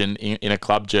from Origin in a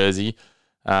club jersey,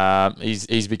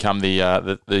 he's become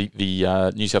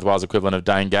the New South Wales equivalent of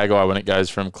Dane Gagai when it goes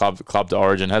from club to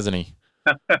Origin, hasn't he?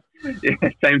 Yeah,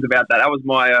 it seems about that. That was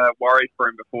my worry for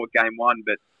him before game one,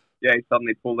 but yeah, he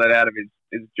suddenly pulled that out of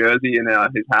his jersey and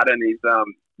his hat, and he's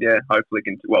hopefully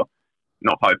can. Well,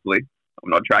 not hopefully.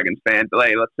 I'm not a Dragons fan, but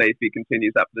hey, let's see if he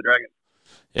continues up for the Dragons.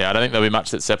 Yeah, I don't think there'll be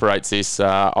much that separates this.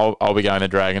 I'll be going the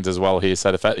Dragons as well here.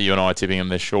 So the fact that you and I are tipping them,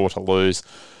 they're sure to lose.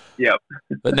 Yep.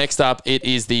 But next up, it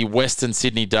is the Western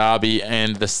Sydney Derby,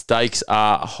 and the stakes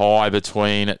are high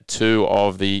between two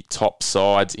of the top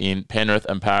sides in Penrith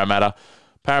and Parramatta.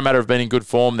 Parramatta have been in good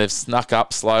form. They've snuck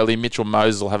up slowly. Mitchell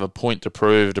Moses will have a point to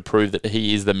prove that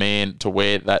he is the man to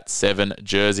wear that 7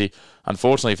 jersey.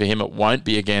 Unfortunately for him, it won't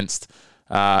be against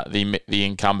the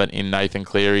incumbent in Nathan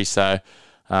Cleary. So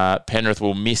Penrith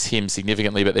will miss him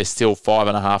significantly, but they're still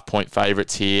 5.5-point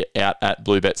favourites here out at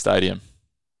Bluebet Stadium.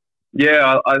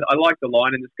 Yeah, I like the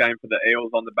line in this game for the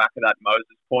Eels on the back of that Moses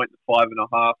point, the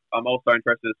 5.5. I'm also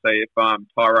interested to see if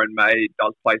Tyrone May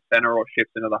does play centre or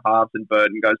shifts into the halves and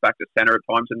Burton goes back to centre at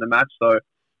times in the match. So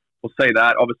we'll see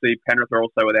that. Obviously, Penrith are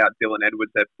also without Dylan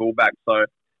Edwards, their fullback. So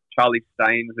Charlie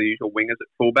Staines, the usual wingers at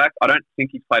fullback. I don't think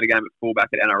he's played a game at fullback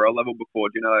at NRL level before.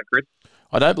 Do you know that, Chris?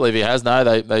 I don't believe he has, no.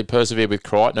 They persevered with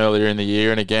Crichton earlier in the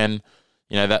year, and again,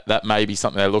 that may be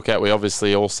something they look at. We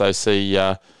obviously also see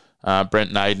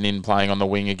Brent Naden in playing on the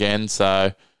wing again,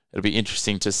 so it'll be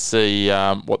interesting to see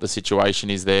what the situation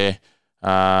is there.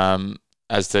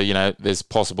 As to, there's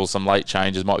possible some late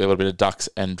changes, might be a little bit of Ducks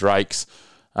and Drakes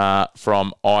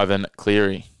from Ivan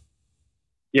Cleary.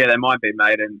 Yeah, they might be,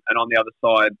 mate. And on the other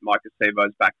side, Mike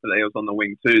Acevo's back for the Eels on the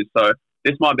wing too. So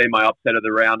this might be my upset of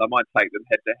the round. I might take them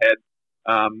head-to-head.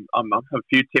 I'm a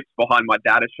few tips behind my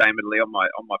dad, ashamedly, on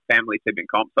my family tipping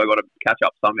comp, so I've got to catch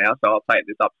up somehow. So I'll take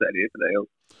this upset here for the Eels.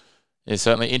 Yeah,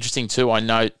 certainly interesting too. I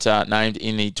note named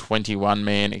in the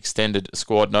 21-man extended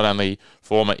squad, not only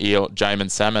former Eel Jamin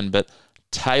Salmon, but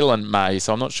Taylor May.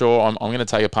 So I'm not sure. I'm going to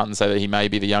take a punt and say that he may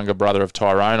be the younger brother of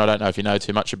Tyrone. I don't know if you know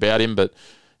too much about him, but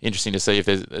interesting to see if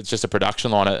it's just a production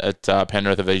line at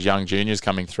Penrith of these young juniors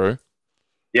coming through.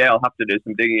 Yeah, I'll have to do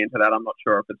some digging into that. I'm not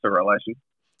sure if it's a relation.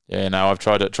 Yeah, no, I've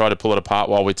tried to pull it apart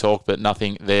while we talk, but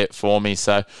nothing there for me.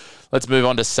 So let's move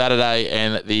on to Saturday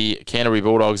and the Canterbury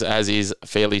Bulldogs, as is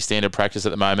fairly standard practice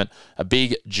at the moment. A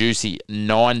big, juicy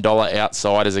 $9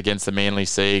 outsiders against the Manly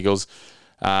Sea Eagles.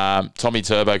 Tommy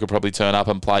Turbo could probably turn up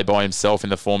and play by himself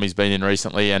in the form he's been in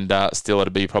recently, and still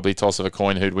it'd be probably toss of a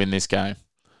coin who'd win this game.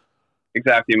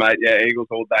 Exactly, mate. Yeah, Eagles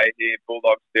all day here.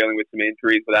 Bulldogs dealing with some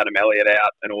injuries with Adam Elliott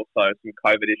out, and also some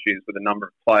COVID issues with a number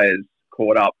of players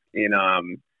caught up in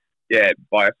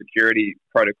biosecurity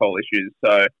protocol issues.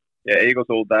 So yeah, Eagles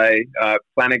all day.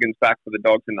 Flanagan's back for the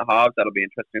Dogs in the halves. That'll be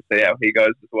interesting to see how he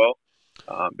goes as well.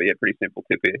 But yeah, pretty simple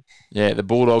tip here. Yeah, the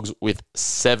Bulldogs with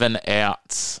 7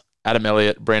 outs. Adam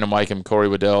Elliott, Brandon Wakeham, Corey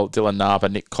Waddell, Dylan Napa,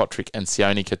 Nick Kotrick, and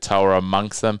Sione Katoa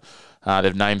amongst them.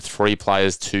 They've named 3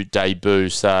 players to debut,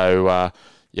 so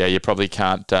you probably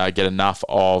can't get enough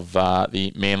of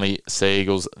the Manly Sea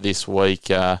Eagles this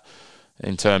week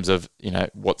in terms of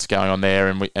what's going on there,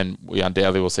 and we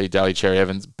undoubtedly will see Daly Cherry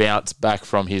Evans bounce back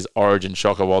from his Origin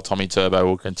shocker, while Tommy Turbo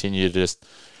will continue to just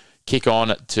kick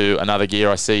on to another gear.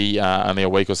 I see only a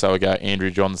week or so ago, Andrew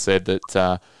John said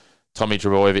that Tommy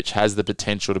Trbojevic has the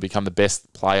potential to become the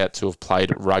best player to have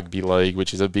played rugby league,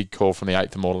 which is a big call from the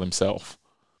Eighth Immortal himself.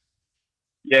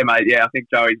 Yeah, mate. Yeah, I think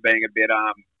Joey's being a bit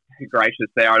gracious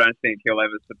there. I don't think he'll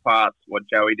ever surpass what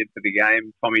Joey did for the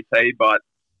game, Tommy T. But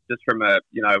just from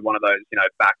one of those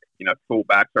back full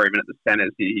backs or even at the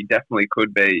centres, he definitely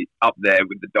could be up there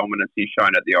with the dominance he's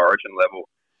shown at the Origin level.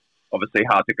 Obviously,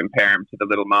 hard to compare him to the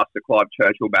little master Clive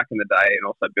Churchill back in the day, and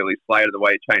also Billy Slater, the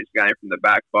way he changed the game from the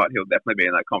back. But he'll definitely be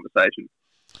in that conversation.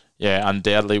 Yeah,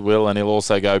 undoubtedly will, and he'll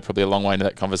also go probably a long way into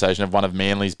that conversation of one of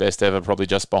Manly's best ever, probably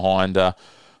just behind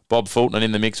Bob Fulton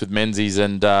in the mix with Menzies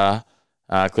and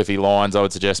Cliffy Lyons, I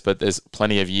would suggest, but there's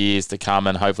plenty of years to come,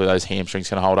 and hopefully those hamstrings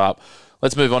can hold up.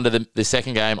 Let's move on to the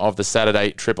second game of the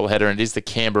Saturday triple header, and it is the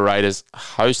Canberra Raiders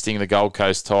hosting the Gold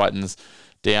Coast Titans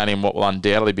down in what will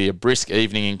undoubtedly be a brisk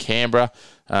evening in Canberra.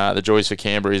 The joys for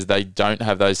Canberra is they don't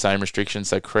have those same restrictions,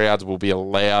 so crowds will be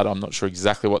allowed. I'm not sure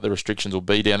exactly what the restrictions will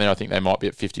be down there. I think they might be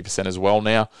at 50% as well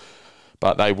now,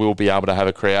 but they will be able to have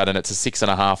a crowd, and it's a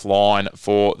 6.5 line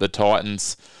for the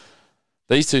Titans.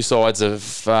 These two sides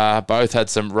have both had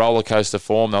some roller coaster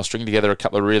form. They'll string together a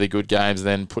couple of really good games and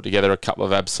then put together a couple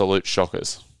of absolute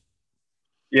shockers.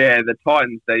 Yeah, the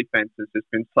Titans' defense has just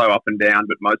been so up and down,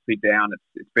 but mostly down.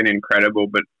 It's been incredible.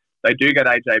 But they do get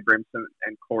AJ Brimson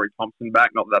and Corey Thompson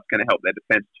back. Not that that's going to help their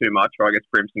defense too much, or I guess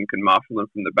Brimson can marshal them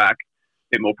from the back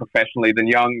a bit more professionally than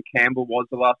young Campbell was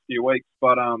the last few weeks.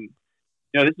 But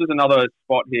this is another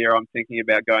spot here. I'm thinking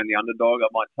about going the underdog. I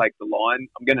might take the line.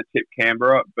 I'm going to tip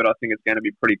Canberra, but I think it's going to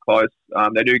be pretty close.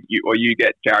 You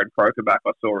get Jared Croker back,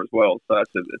 I saw as well. So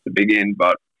it's a big in.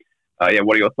 But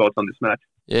what are your thoughts on this match?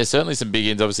 Yeah, certainly some big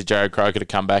ins. Obviously, Jared Croker to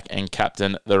come back and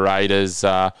captain the Raiders.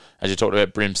 As you talked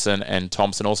about, Brimson and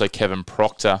Thompson. Also, Kevin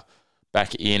Proctor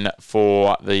back in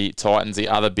for the Titans. The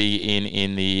other big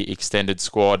in the extended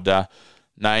squad,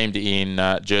 named in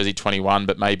jersey 21,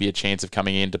 but maybe a chance of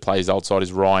coming in to play his old side,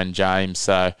 is Ryan James.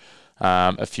 So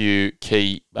a few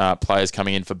key players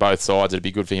coming in for both sides. It'd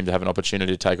be good for him to have an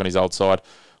opportunity to take on his old side.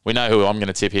 We know who I'm going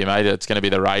to tip here, mate. It's going to be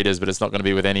the Raiders, but it's not going to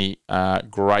be with any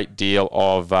great deal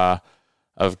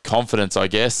of confidence, I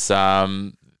guess.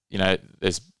 The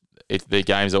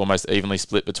games are almost evenly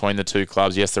split between the two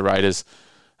clubs. Yes, the Raiders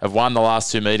have won the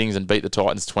last 2 meetings and beat the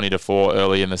Titans 20-4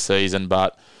 early in the season,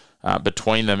 but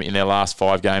between them in their last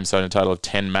 5 games, so in a total of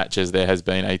 10 matches, there has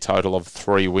been a total of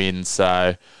 3 wins.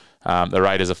 So the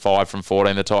Raiders are 5 from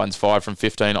 14, the Titans 5 from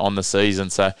 15 on the season.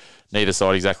 So neither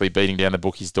side exactly beating down the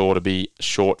bookies' door to be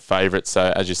short favourites.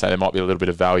 So as you say, there might be a little bit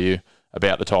of value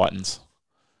about the Titans.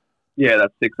 Yeah,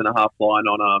 that 6.5 line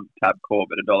on Tabcorp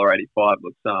at $1.85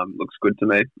 looks good to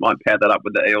me. Might pair that up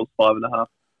with the Eels 5.5.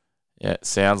 Yeah,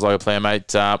 sounds like a plan,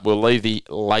 mate. We'll leave the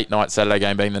late night Saturday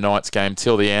game being the Knights game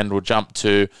till the end. We'll jump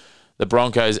to the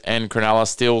Broncos and Cronulla.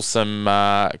 Still some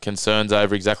concerns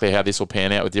over exactly how this will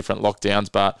pan out with different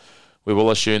lockdowns, but we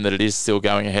will assume that it is still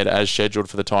going ahead as scheduled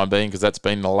for the time being, because that's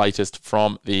been the latest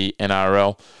from the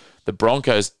NRL. The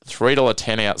Broncos,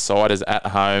 $3.10 outsiders at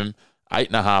home,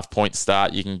 8.5 point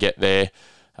start. You can get there.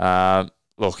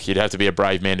 Look, you'd have to be a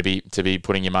brave man to be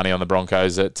putting your money on the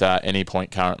Broncos at any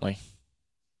point currently.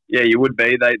 Yeah, you would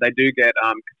be. They do get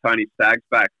Tony Staggs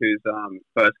back, whose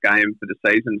first game for the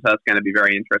season, so that's going to be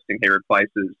very interesting. He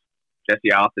replaces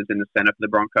Jesse Arthurs in the centre for the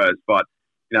Broncos. But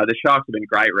the Sharks have been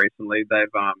great recently.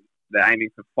 They're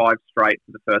aiming for 5 straight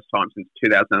for the first time since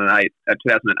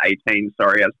 2018.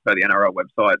 Sorry, as per the NRL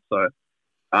website. So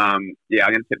I'm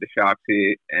going to tip the Sharks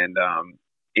here, and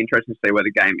interesting to see where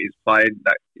the game is played.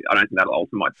 I don't think that'll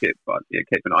alter my tip, but yeah,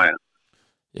 keep an eye out.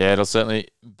 Yeah, it'll certainly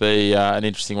be an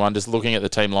interesting one. Just looking at the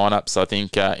team lineups, I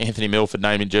think Anthony Milford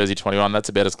named in jersey 21. That's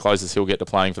about as close as he'll get to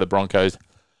playing for the Broncos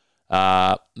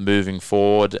moving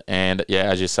forward. And yeah,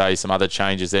 as you say, some other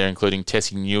changes there, including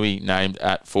Tessie Newey named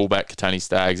at fullback, Tony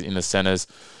Staggs in the centres.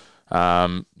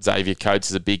 Xavier Coates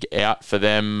is a big out for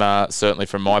them, certainly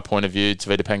from my point of view.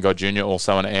 Tavita Pangai Jr.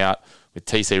 also an out, with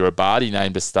TC Rabadi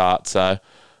named to start. So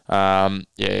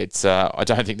it's I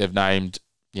don't think they've named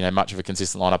much of a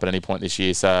consistent lineup at any point this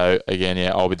year. So again,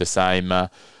 I'll be the same.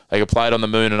 They could play it on the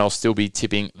moon, and I'll still be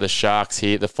tipping the Sharks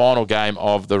here. The final game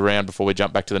of the round before we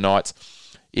jump back to the Knights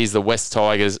is the West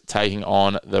Tigers taking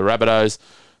on the Rabbitohs.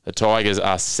 The Tigers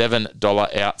are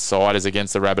 $7 outsiders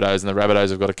against the Rabbitohs, and the Rabbitohs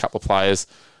have got a couple of players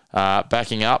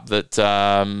backing up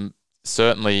that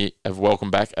certainly have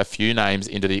welcomed back a few names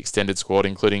into the extended squad,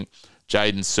 including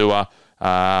Jaden Sewer,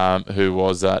 who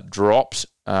was dropped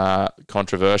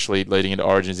controversially leading into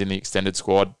Origins in the extended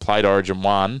squad, played Origin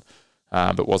 1,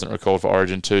 but wasn't recalled for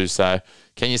Origin 2. So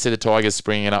can you see the Tigers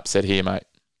springing an upset here, mate?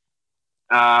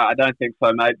 I don't think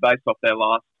so, mate. Based off their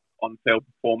last on-field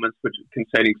performance, which is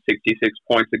conceding 66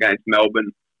 points against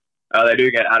Melbourne, they do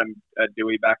get Adam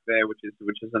Dewey back there, which is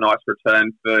a nice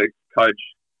return for coach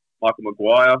Michael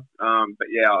Maguire. But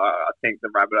yeah, I think the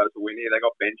Rabbitohs will win here. They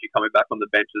got Benji coming back on the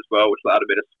bench as well, which will add a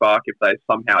bit of spark if they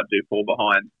somehow do fall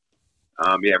behind.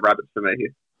 Rabbits for me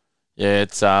here. Yeah,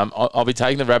 it's I'll be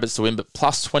taking the Rabbits to win, but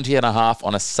plus 20.5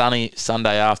 on a sunny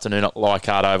Sunday afternoon at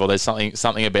Leichhardt Oval. There's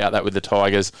something about that with the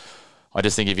Tigers. I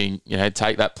just think if you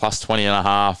take that plus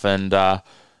 20.5 and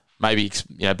maybe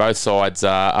both sides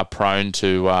are prone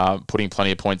to putting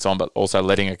plenty of points on, but also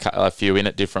letting a few in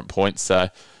at different points. So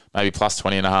maybe plus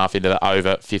 20.5 into the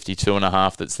over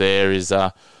 52.5 that's there is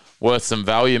worth some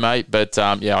value, mate. But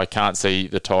I can't see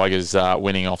the Tigers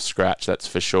winning off scratch. That's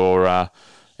for sure.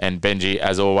 And Benji,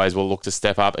 as always, will look to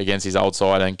step up against his old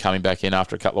side and coming back in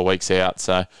after a couple of weeks out.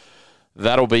 So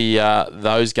that'll be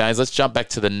those games. Let's jump back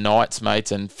to the Knights,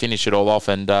 mates, and finish it all off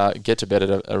and get to bed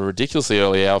at a ridiculously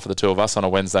early hour for the two of us on a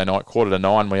Wednesday night.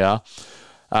 8:45 we are.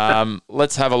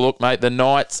 Let's have a look, mate. The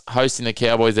Knights hosting the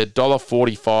Cowboys. They're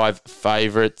 $1.45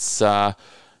 favourites. They're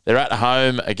at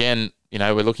home. Again,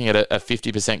 we're looking at a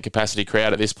 50% capacity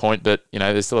crowd at this point, but,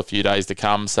 there's still a few days to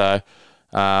come. So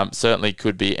certainly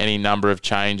could be any number of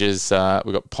changes.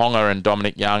 We've got Ponga and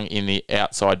Dominic Young in the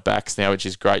outside backs now, which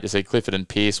is great to see. Clifford and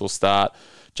Pearce will start.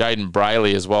 Jaden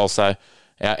Brayley as well. So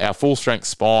our full-strength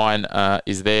spine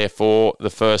is there for the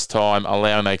first time,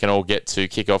 allowing they can all get to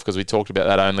kick off, because we talked about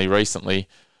that only recently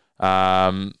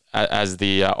as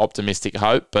the optimistic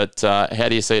hope. But how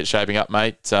do you see it shaping up,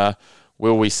 mate?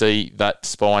 Will we see that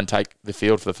spine take the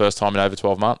field for the first time in over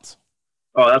 12 months?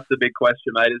 Oh, that's the big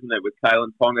question, mate, isn't it? With Kalen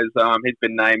Ponga's, he's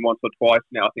been named once or twice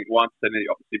now. I think once, and he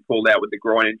obviously pulled out with the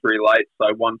groin injury late.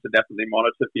 So one to definitely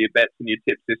monitor for your bets and your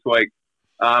tips this week.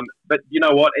 But you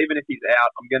know what? Even if he's out,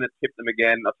 I'm going to tip them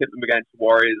again. I tipped them against the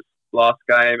Warriors last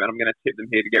game, and I'm going to tip them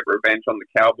here to get revenge on the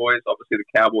Cowboys. Obviously, the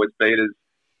Cowboys beat us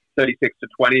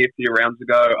 36-20 a few rounds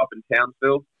ago up in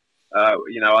Townsville.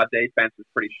 Our defense was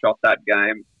pretty shot that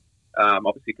game.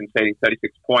 Obviously conceding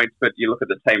 36 points, but you look at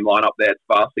the team lineup there, it's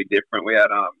vastly different. We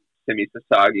had Simi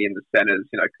Sasagi in the centres,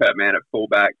 Kurt Mann at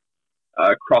fullback,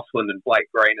 Crossland and Blake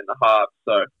Green in the half.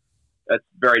 So it's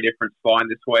a very different spine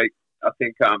this week. I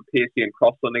think Pearcey and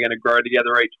Crossland are going to grow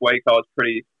together each week. I was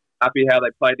pretty happy how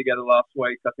they played together last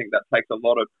week. I think that takes a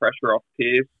lot of pressure off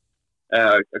Pearce.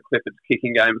 Clifford's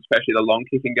kicking game, especially the long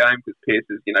kicking game, because Pearce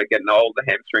is, getting old, the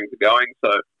hamstrings are going.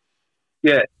 So,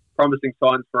 yeah, promising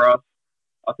signs for us.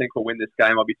 I think we'll win this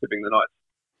game. I'll be tipping the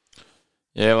Knights.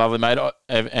 Yeah, lovely, mate.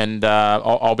 And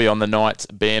I'll be on the Knights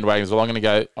bandwagon as well. I'm going to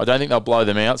go. I don't think they'll blow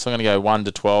them out, so I'm going to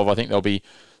go 1-12. I think there'll be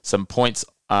some points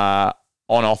on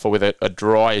offer with a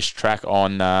dryish track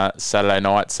on Saturday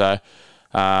night. So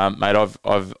Mate,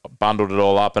 I've bundled it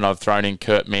all up and I've thrown in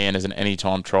Kurt Mann as an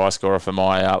anytime try scorer for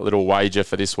my little wager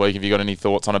for this week. Have you got any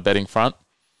thoughts on a betting front?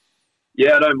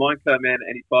 Yeah, I don't mind Kurt Mann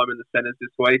any time in the centres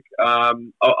this week. I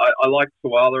like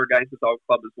Tuala against his old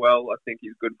club as well. I think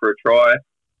he's good for a try,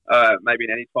 maybe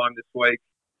in any time this week.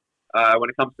 When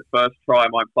it comes to first try, I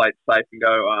might play it safe and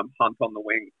go Hunt on the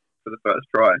wing for the first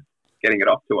try, getting it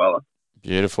off Tuala.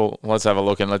 Beautiful. Let's have a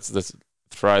look and let's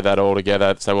throw that all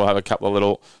together. So we'll have a couple of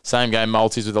little same game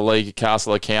multis with the League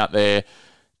Castle account there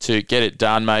to get it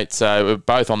done, mate. So we're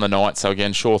both on the night. So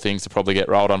again, sure things to probably get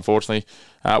rolled, unfortunately.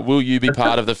 Will you be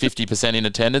part of the 50% in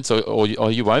attendance or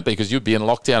you won't be because you'd be in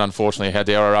lockdown, unfortunately? How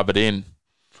dare I rub it in?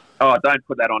 Oh, don't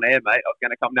put that on air, mate. I was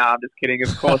going to come. No, I'm just kidding.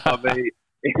 Of course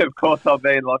I'll be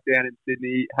in lockdown in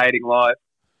Sydney, hating life.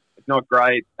 It's not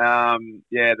great.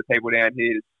 The people down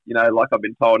here, like I've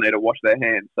been told, need to wash their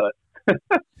hands. So,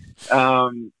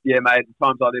 mate,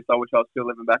 times like this, I wish I was still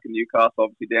living back in Newcastle,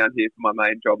 obviously down here for my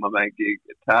main job, my main gig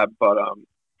at Tab. But,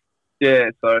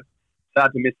 so sad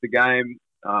to miss the game.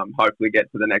 Hopefully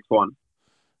get to the next one.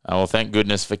 Well, thank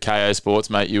goodness for KO Sports,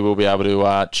 mate. You will be able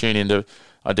to tune into,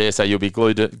 I dare say you'll be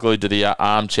glued to the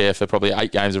armchair for probably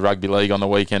 8 games of rugby league on the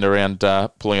weekend around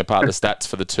pulling apart the stats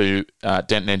for the 2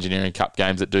 Denton Engineering Cup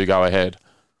games that do go ahead.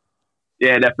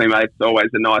 Yeah, definitely, mate. It's always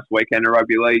a nice weekend of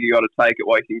rugby league. You got to take it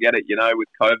while you can get it. With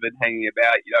COVID hanging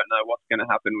about, you don't know what's going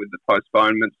to happen with the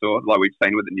postponements or like we've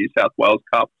seen with the New South Wales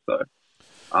Cup. So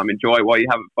enjoy it while you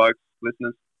have it, folks,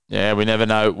 listeners. Yeah, we never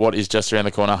know what is just around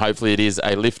the corner. Hopefully it is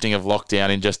a lifting of lockdown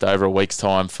in just over a week's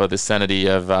time for the sanity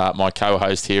of my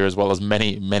co-host here as well as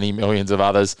many, many millions of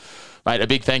others. Mate, a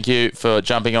big thank you for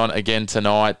jumping on again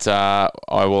tonight. I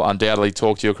will undoubtedly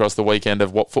talk to you across the weekend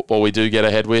of what football we do get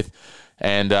ahead with.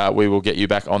 And we will get you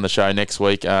back on the show next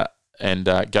week and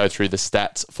go through the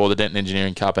stats for the Denton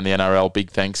Engineering Cup and the NRL. Big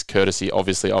thanks, courtesy,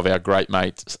 obviously, of our great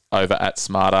mates over at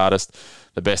Smart Artist,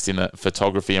 the best in the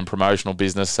photography and promotional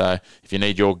business. So if you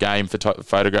need your game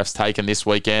photographs taken this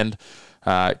weekend,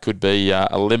 it could be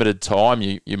a limited time.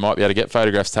 You might be able to get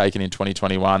photographs taken in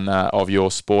 2021 of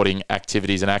your sporting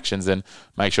activities and actions, then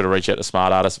make sure to reach out to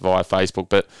Smart Artists via Facebook.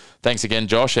 But thanks again,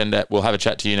 Josh, and we'll have a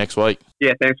chat to you next week.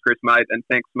 Yeah, thanks, Chris, mate, and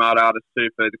thanks, Smart Artists, too,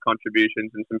 for the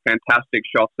contributions and some fantastic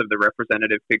shots of the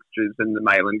representative fixtures in the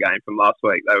Mayland game from last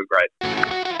week. They were great.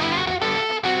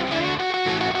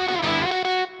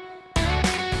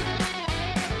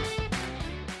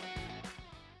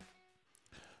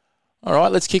 All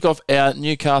right, let's kick off our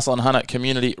Newcastle and Hunter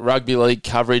Community Rugby League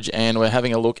coverage, and we're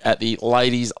having a look at the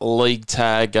Ladies League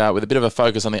tag with a bit of a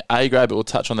focus on the A grade, but we'll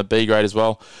touch on the B grade as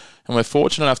well. And we're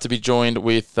fortunate enough to be joined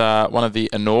with one of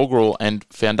the inaugural and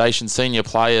foundation senior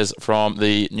players from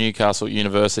the Newcastle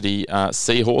University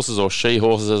Seahorses, or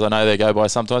She-Horses as I know they go by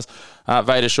sometimes.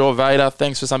 Veda Shaw. Veda,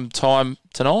 thanks for some time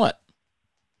tonight.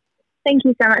 Thank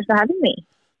you so much for having me.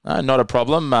 No, not a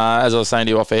problem. As I was saying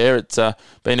to you off air, it's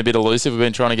been a bit elusive. We've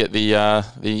been trying to get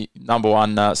the number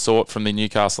one sort from the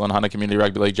Newcastle and Hunter Community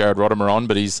Rugby League, Jared Rodimer, on,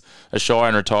 but he's a shy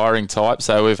and retiring type,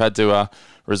 so we've had to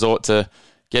resort to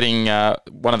getting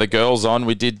one of the girls on.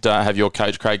 We did have your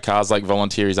coach, Craig Carslake,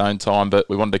 volunteer his own time, but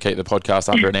we wanted to keep the podcast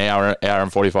under an hour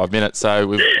and 45 minutes, so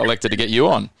we've elected to get you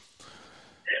on.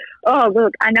 Oh,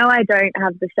 look, I know I don't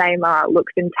have the same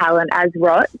looks and talent as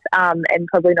Rot, and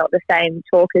probably not the same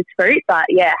talk as Fruit, but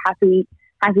yeah, happy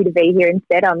to be here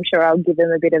instead. I'm sure I'll give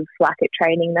them a bit of slack at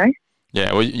training though.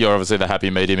 Yeah, well, you're obviously the happy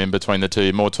medium in between the two.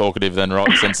 You're more talkative than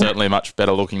Rots and certainly much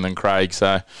better looking than Craig,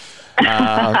 so we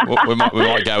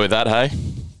might go with that, hey?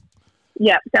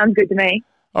 Yeah, sounds good to me.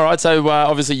 All right, so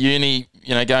obviously uni,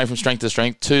 going from strength to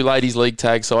strength, 2 ladies league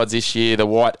tag sides this year, the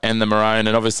white and the maroon,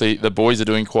 and obviously the boys are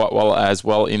doing quite well as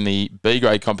well in the B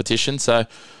grade competition. So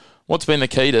what's been the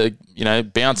key to,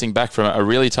 bouncing back from a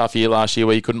really tough year last year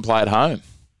where you couldn't play at home?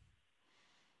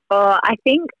 I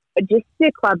think just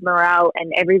the club morale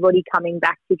and everybody coming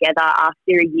back together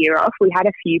after a year off. We had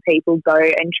a few people go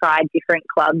and try different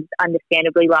clubs,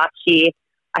 understandably, last year.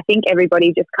 I think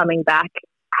everybody just coming back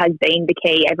has been the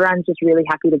key. Everyone's just really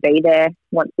happy to be there,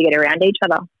 wants to get around each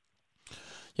other.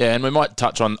 Yeah, and we might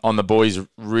touch on the boys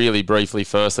really briefly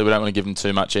firstly. We don't want to give them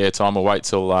too much airtime. We'll wait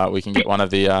till we can get one of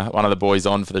the boys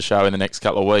on for the show in the next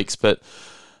couple of weeks. But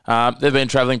they've been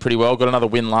travelling pretty well. Got another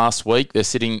win last week. They're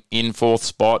sitting in 4th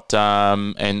spot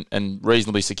and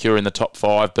reasonably secure in the top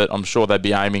 5, but I'm sure they'd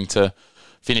be aiming to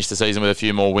finish the season with a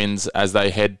few more wins as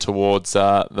they head towards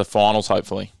the finals,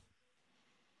 hopefully.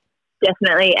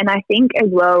 Definitely, and I think as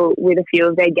well with a few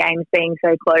of their games being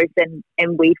so close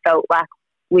and we felt like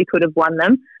we could have won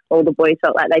them, or the boys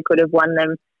felt like they could have won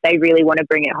them, they really want to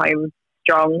bring it home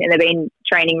strong and they've been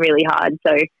training really hard.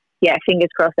 So, yeah, fingers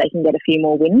crossed they can get a few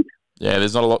more wins. Yeah,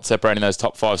 there's not a lot separating those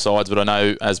top 5 sides, but I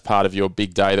know as part of your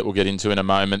big day that we'll get into in a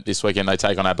moment, this weekend they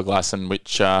take on Aberglasslyn,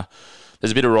 which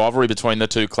there's a bit of rivalry between the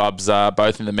two clubs,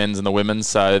 both in the men's and the women's,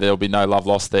 so there'll be no love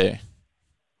lost there.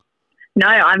 No,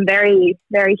 I'm very,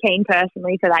 very keen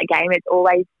personally for that game. It's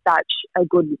always such a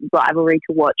good rivalry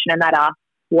to watch, no matter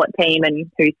what team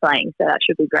and who's playing, so that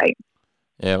should be great.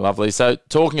 Yeah, lovely. So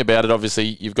talking about it, obviously,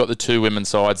 you've got the two women's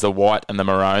sides, the white and the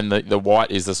maroon. The white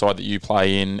is the side that you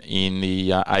play in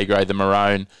the A grade, the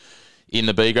maroon in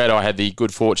the B grade. I had the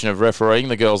good fortune of refereeing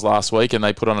the girls last week, and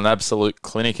they put on an absolute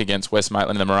clinic against West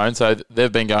Maitland in the maroon. So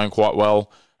they've been going quite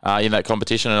well in that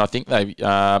competition, and I think they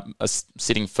are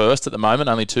sitting first at the moment,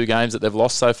 only 2 games that they've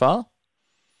lost so far.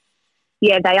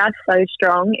 Yeah, they are so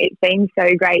strong. It's been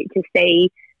so great to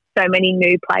see so many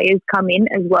new players come in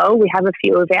as well. We have a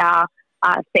few of our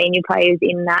senior players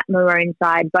in that maroon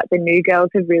side, but the new girls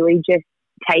have really just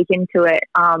taken to it,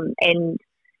 and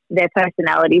their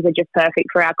personalities are just perfect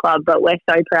for our club, but we're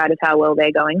so proud of how well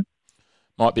they're going.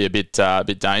 Might be a bit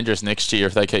dangerous next year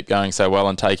if they keep going so well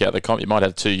and take out the comp. You might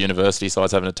have 2 university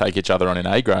sides having to take each other on in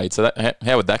A grade. So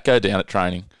how would that go down at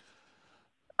training?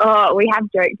 Oh, we have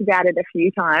joked about it a few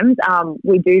times.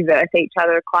 We do verse each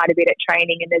other quite a bit at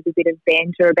training, and there's a bit of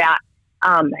banter about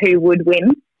who would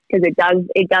win, because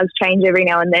it does change every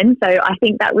now and then. So I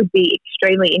think that would be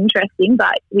extremely interesting.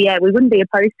 But yeah, we wouldn't be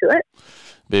opposed to it.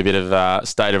 Be a bit of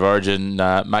state of origin,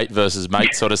 mate versus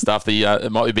mate sort of stuff. It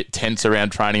might be a bit tense around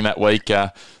training that week.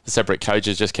 The separate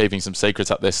coaches just keeping some secrets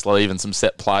up their sleeve and some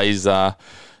set plays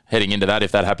heading into that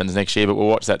if that happens next year. But we'll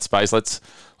watch that space. Let's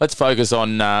focus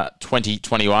on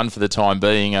 2021 for the time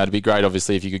being. It'd be great,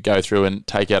 obviously, if you could go through and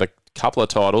take out a couple of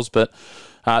titles. But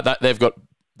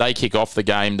they kick off the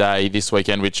game day this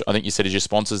weekend, which I think you said is your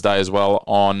sponsors' day as well,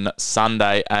 on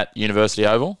Sunday at University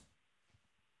Oval.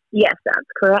 Yes, that's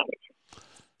correct.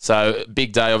 So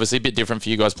big day, obviously, a bit different for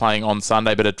you guys playing on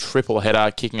Sunday, but a triple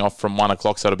header kicking off from 1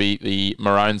 o'clock. So it'll be the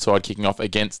maroon side kicking off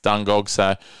against Dungog.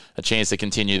 So a chance to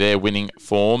continue their winning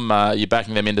form. You're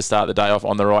backing them in to start the day off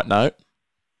on the right note?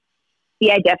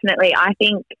 Yeah, definitely. I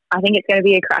think it's going to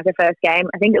be a cracker first game.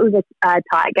 I think it was a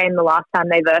tight game the last time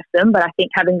they versed them, but I think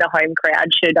having the home crowd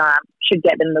should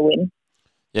get them the win.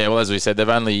 Yeah, well, as we said, they've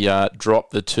only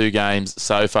dropped the 2 games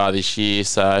so far this year,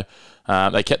 so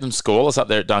they kept them scoreless up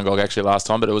there at Dungog actually last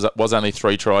time, but it was only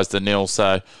 3 tries to 0,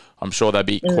 so I'm sure they'd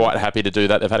be quite happy to do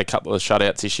that. They've had a couple of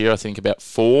shutouts this year, I think about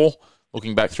 4,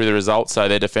 looking back through the results, so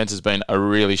their defence has been a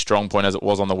really strong point as it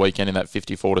was on the weekend in that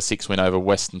 54-6 win over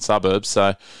Western Suburbs,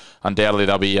 so undoubtedly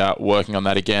they'll be working on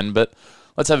that again. But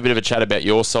let's have a bit of a chat about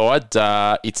your side.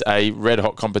 It's a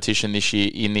red-hot competition this year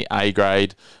in the A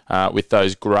grade with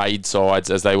those grade sides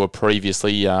as they were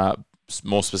previously,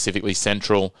 more specifically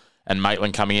Central and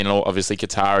Maitland coming in, and obviously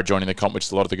Katara joining the comp, which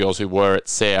is a lot of the girls who were at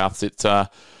South.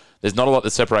 There's not a lot that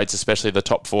separates, especially the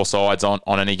top 4 sides on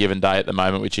any given day at the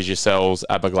moment, which is yourselves,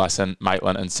 Aberglasslyn,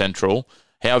 Maitland and Central.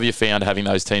 How have you found having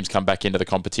those teams come back into the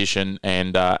competition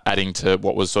and adding to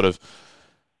what was sort of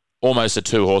almost a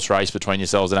 2-horse race between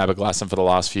yourselves and Aberglasslyn for the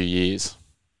last few years?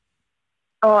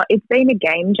 Oh, it's been a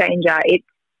game changer.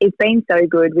 It's been so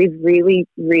good. We've really,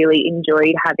 really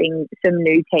enjoyed having some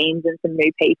new teams and some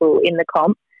new people in the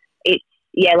comp.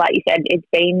 Yeah, like you said, it's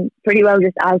been pretty well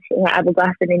just us and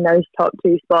Aberglasslyn in those top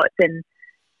 2 spots, and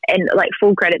like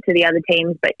full credit to the other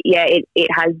teams. But yeah, it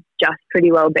has just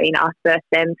pretty well been us versus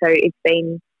them. So it's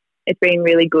been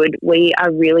really good. We are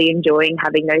really enjoying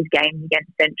having those games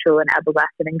against Central and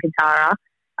Aberglasslyn and Katara.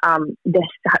 They're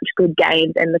such good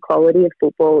games, and the quality of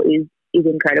football is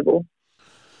incredible.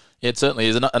 Yeah, it certainly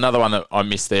is. Another one that I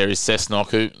missed there is Cessnock,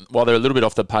 who, while they're a little bit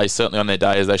off the pace, certainly on their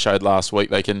day, as they showed last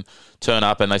week, they can turn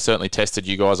up, and they certainly tested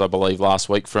you guys, I believe, last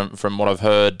week. From what I've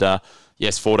heard,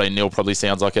 yes, 14-0 probably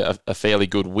sounds like a fairly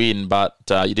good win, but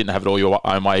you didn't have it all your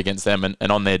own way against them,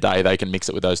 and on their day, they can mix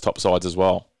it with those top sides as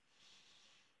well.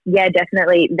 Yeah,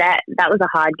 definitely. That was a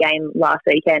hard game last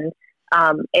weekend,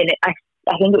 and I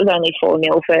think it was only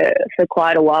 4-0 for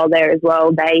quite a while there as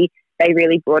well. They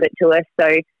really brought it to us, so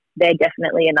they're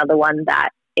definitely another one that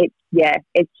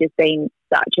it's just been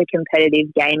such a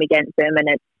competitive game against them,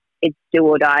 and it's do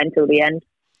or die until the end.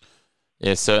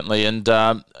 Yeah, certainly. And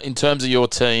in terms of your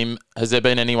team, has there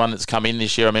been anyone that's come in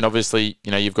this year? I mean, obviously,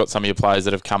 you've got some of your players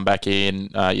that have come back in,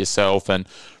 yourself and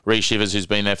Ree Shivers, who's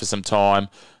been there for some time.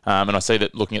 And I see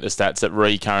that looking at the stats that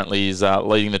Ree currently is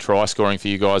leading the try scoring for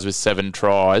you guys with 7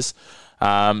 tries.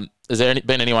 Has there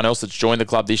been anyone else that's joined the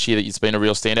club this year that it's been a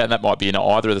real standout? And that might be in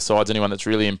either of the sides. Anyone that's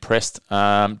really impressed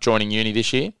joining uni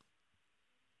this year?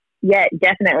 Yeah,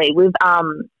 definitely. We've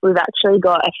actually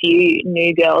got a few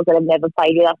new girls that have never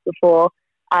played with us before.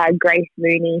 Grace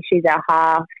Mooney, she's our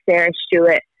half. Sarah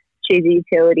Stewart, she's a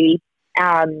utility.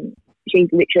 She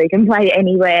literally can play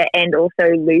anywhere, and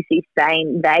also Lucy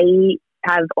Spain. They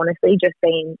have honestly just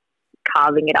been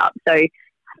carving it up. So I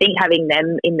think having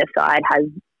them in the side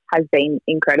has been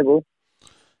incredible.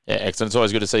 Yeah, excellent. It's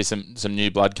always good to see some new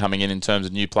blood coming in terms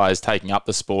of new players taking up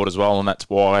the sport as well, and that's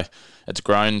why it's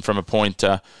grown from a point,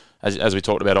 as we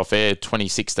talked about off air,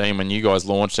 2016 when you guys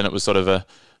launched, and it was sort of a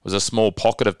small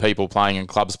pocket of people playing and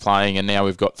clubs playing, and now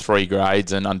we've got 3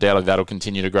 grades, and undoubtedly that'll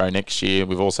continue to grow next year.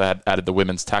 We've also added the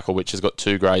women's tackle, which has got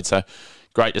 2 grades, so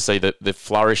great to see the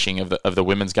flourishing of the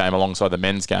women's game alongside the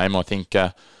men's game. I think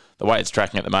the way it's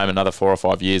tracking at the moment, another 4 or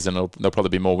 5 years, and there'll probably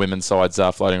be more women's sides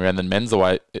floating around than men's the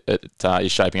way it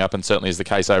is shaping up, and certainly is the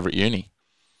case over at uni.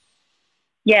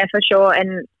 Yeah, for sure.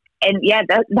 And yeah,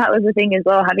 that was the thing as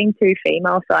well, having 2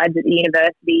 female sides at the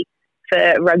university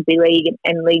for rugby league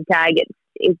and league tag,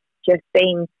 it's just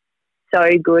been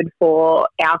so good for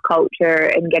our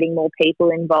culture and getting more people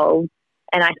involved.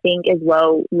 And I think as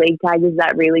well, league tag is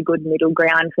that really good middle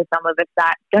ground for some of us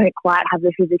that don't quite have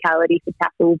the physicality for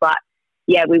tackle, but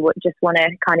yeah, we would just want to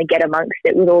kind of get amongst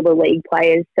it with all the league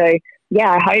players. So yeah,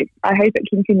 I hope it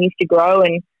continues to grow,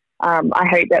 and I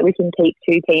hope that we can keep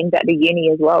 2 teams at the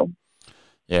uni as well.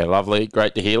 Yeah, lovely.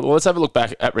 Great to hear. Well, let's have a look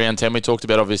back at round 10. We talked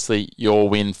about, obviously, your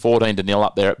win 14-0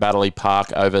 up there at Battley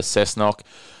Park over Cessnock.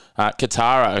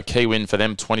 Katara, a key win for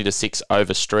them, 20-6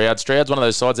 over Stroud. Stroud's one of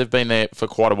those sides, they've been there for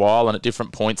quite a while, and at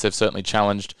different points they've certainly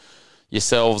challenged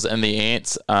yourselves and the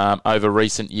Ants over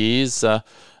recent years. Are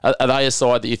they a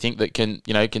side that you think that can,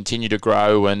 continue to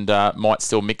grow and might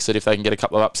still mix it if they can get a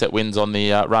couple of upset wins on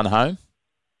the run home?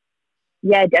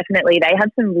 Yeah, definitely. They have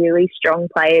some really strong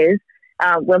players.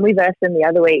 When we versed them the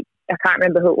other week, I can't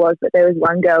remember who it was, but there was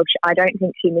one girl, I don't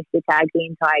think she missed a tag the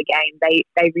entire game.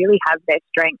 They really have their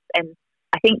strengths, and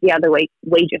I think the other week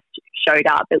we just showed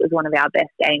up. It was one of our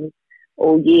best games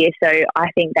all year, so I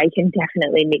think they can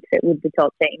definitely mix it with the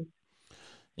top teams.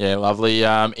 Yeah, lovely.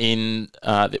 In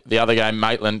the other game,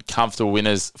 Maitland, comfortable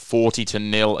winners,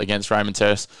 40-0 against Raymond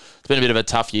Terrace. It's been a bit of a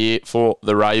tough year for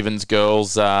the Ravens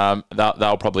girls.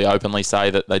 They'll probably openly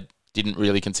say that they didn't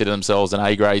really consider themselves an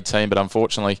A-grade team, but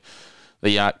unfortunately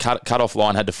the cut-off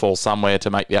line had to fall somewhere to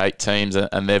make the 8 teams,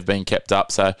 and they've been kept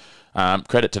up. So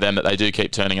credit to them that they do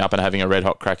keep turning up and having a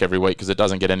red-hot crack every week, because it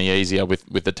doesn't get any easier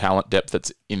with the talent depth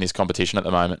that's in this competition at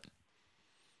the moment.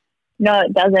 No,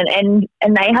 it doesn't.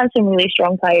 And they have some really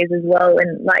strong players as well.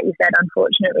 And like you said,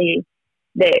 unfortunately,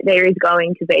 there is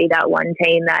going to be that one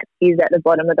team that is at the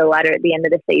bottom of the ladder at the end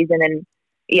of the season. And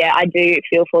yeah, I do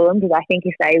feel for them, because I think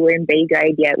if they were in B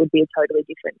grade, yeah, it would be a totally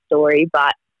different story.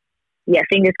 But yeah,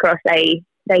 fingers crossed they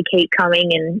keep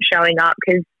coming and showing up,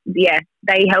 because yeah,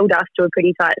 they held us to a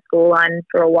pretty tight scoreline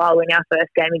for a while in our first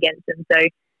game against them. So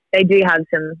they do have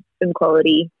some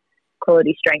quality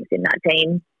strengths in that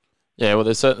team. Yeah, well,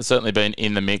 they've certainly been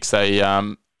in the mix. They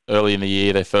early in the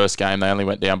year, their first game, they only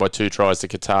went down by 2 tries to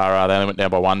Katara. They only went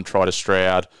down by 1 try to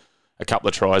Stroud, a couple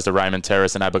of tries to Raymond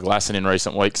Terrace and Aberglasslyn in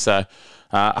recent weeks. So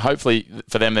hopefully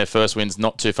for them, their first win's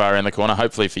not too far around the corner.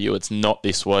 Hopefully for you, it's not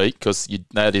this week, because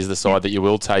that is the side that you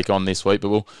will take on this week. But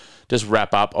we'll just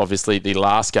wrap up, obviously, the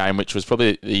last game, which was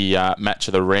probably the match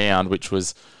of the round, which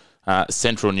was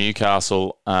Central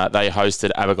Newcastle. They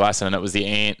hosted Aberglasslyn, and it was the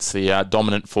Ants, the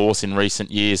dominant force in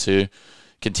recent years, who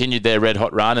continued their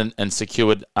red-hot run and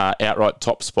secured outright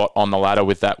top spot on the ladder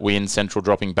with that win, Central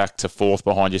dropping back to 4th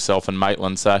behind yourself and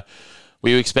Maitland. So were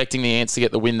you expecting the Ants to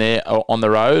get the win there on the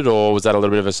road, or was that a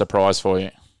little bit of a surprise for you?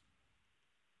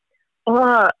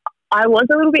 I was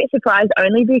a little bit surprised,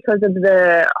 only because of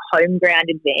the home ground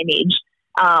advantage.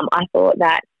 I thought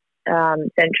that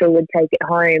Central would take it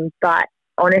home, but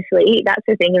honestly, that's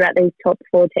the thing about these top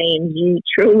 4 teams. You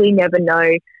truly never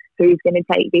know who's going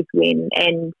to take this win.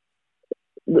 And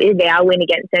with our win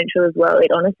against Central as well,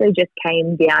 it honestly just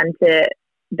came down to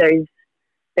those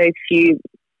few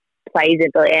plays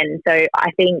at the end. So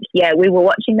I think, yeah, we were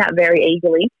watching that very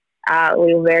eagerly.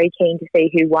 We were very keen to see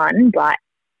who won, but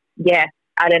yeah,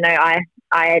 I don't know.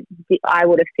 I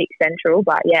would have picked Central,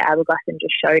 but yeah, Aberglasslyn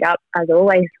just showed up as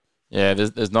always. Yeah,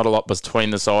 there's not a lot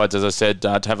between the sides. As I said,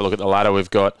 to have a look at the ladder, we've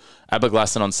got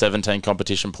Aberglasslyn on 17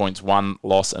 competition points, 1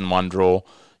 loss and 1 draw.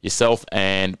 Yourself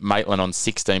and Maitland on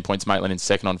 16 points. Maitland in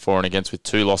second on 4 and against with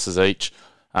 2 losses each.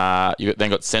 You've then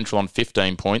got Central on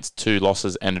 15 points, 2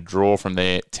 losses and a draw from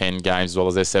their 10 games, as well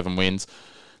as their 7 wins.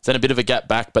 It's then a bit of a gap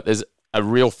back, but there's a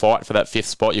real fight for that 5th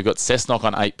spot. You've got Cessnock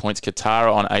on 8 points,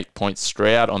 Katara on 8 points,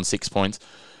 Stroud on 6 points,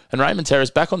 and Raymond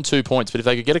Terrace back on 2 points. But if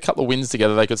they could get a couple of wins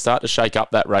together, they could start to shake up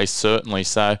that race, certainly.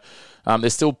 So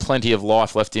there's still plenty of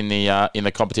life left in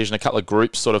the competition. A couple of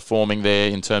groups sort of forming there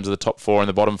in terms of the top 4 and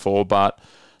the bottom 4, but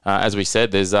as we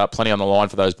said, there's plenty on the line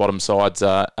for those bottom sides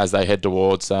as they head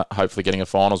towards hopefully getting a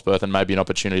finals berth and maybe an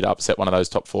opportunity to upset one of those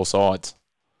top 4 sides.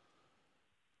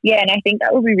 Yeah, and I think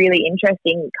that will be really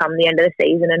interesting come the end of the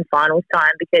season and finals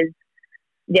time because,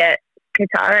 yeah,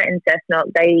 Katara and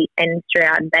Cessnock, and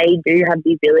Stroud, they do have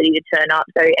the ability to turn up.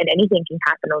 So, and anything can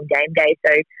happen on game day.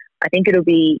 So I think it'll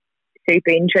be super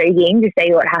intriguing to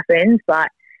see what happens. But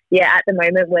yeah, at the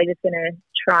moment, we're just going to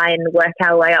try and work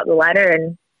our way up the ladder,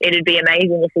 and it'd be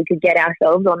amazing if we could get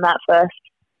ourselves on that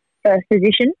first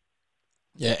position.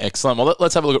 Yeah, excellent. Well,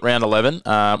 let's have a look at round 11.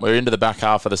 We're into the back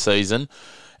half of the season,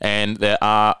 and there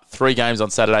are 3 games on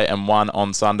Saturday and 1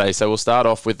 on Sunday. So we'll start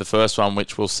off with the first one,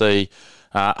 which we'll see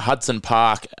Hudson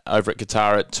Park over at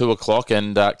Katara at 2 o'clock,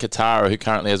 and Katara, who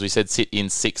currently, as we said, sit in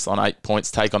 6th on 8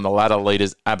 points, take on the ladder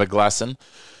leaders Aberglasslyn.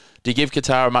 Do you give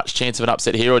Katara much chance of an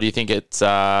upset here, or do you think it's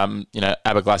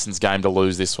Aberglasson's game to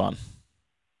lose this one?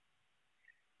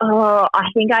 Oh, I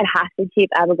think I'd have to tip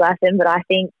Aberglasslyn, but I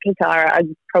think Katara are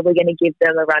probably going to give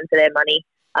them a run for their money,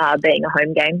 being a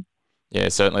home game. Yeah,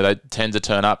 certainly. They tend to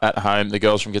turn up at home, the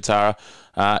girls from Katara.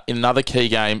 In another key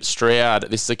game,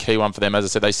 Stroud, this is a key one for them. As I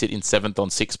said, they sit in 7th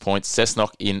on 6 points.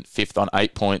 Cessnock in 5th on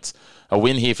 8 points. A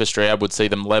win here for Stroud would see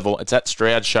them level. It's at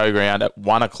Stroud Showground at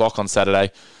 1 o'clock on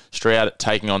Saturday. Stroud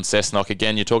taking on Cessnock.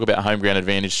 Again, you talk about home ground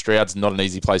advantage. Stroud's not an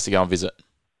easy place to go and visit.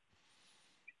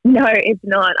 No, it's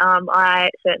not. I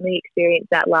certainly experienced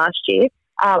that last year.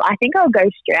 I think I'll go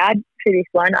Stroud for this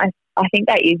one. I think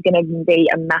that is going to be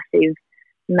a massive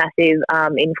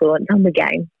influence on the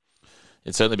game.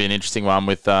 It'd certainly be an interesting one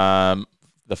with the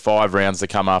 5 rounds to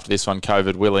come after this one,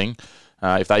 COVID willing.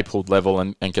 If they pulled level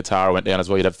and Katara went down as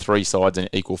well, you'd have 3 sides in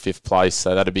equal 5th place,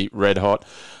 so that'd be red hot.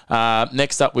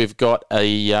 Next up, we've got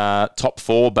a top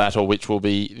 4 battle, which will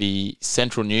be the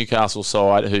Central Newcastle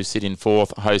side, who sit in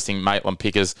 4th, hosting Maitland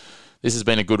Pickers. This has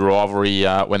been a good rivalry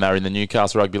when they were in the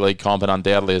Newcastle Rugby League comp, and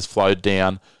undoubtedly has flowed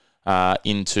down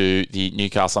into the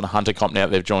Newcastle and Hunter comp now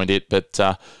that they've joined it. But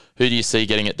who do you see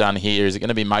getting it done here? Is it going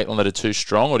to be Maitland that are too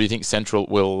strong, or do you think Central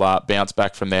will bounce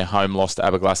back from their home loss to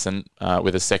Aberglasslyn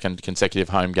with a second consecutive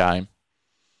home game?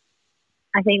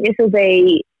 I think this will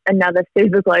be another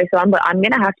super close one, but I'm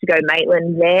going to have to go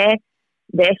Maitland.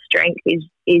 Their strength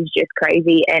is just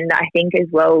crazy, and I think as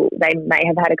well they may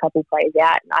have had a couple players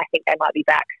out, and I think they might be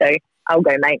back, so I'll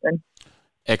go Maitland.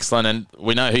 Excellent, and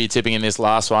we know who you're tipping in this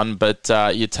last one, but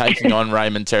you're taking on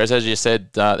Raymond Terrace. As you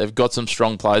said, they've got some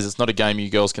strong players. It's not a game you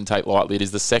girls can take lightly. It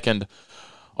is the second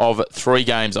of 3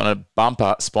 games on a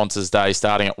bumper Sponsors Day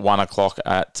starting at 1 o'clock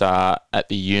at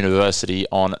the university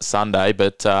on Sunday.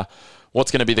 But what's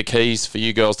going to be the keys for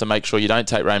you girls to make sure you don't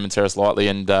take Raymond Terrace lightly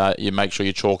and you make sure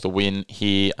you chalk the win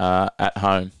here at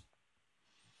home?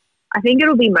 I think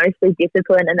it'll be mostly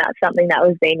discipline, and that's something that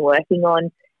we've been working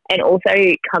on, and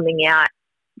also coming out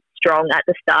strong at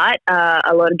the start.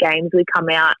 A lot of games we come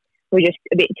out, we're just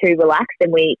a bit too relaxed,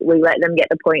 and we let them get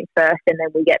the points first, and then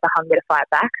we get the hunger to fight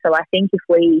back. So I think if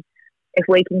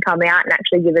we can come out and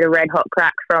actually give it a red hot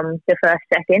crack from the first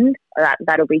second,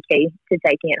 that'll be key to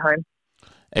taking it home.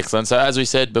 Excellent. So as we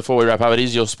said before we wrap up, it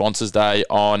is your Sponsors Day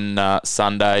on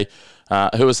Sunday.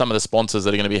 Who are some of the sponsors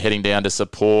that are going to be heading down to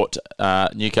support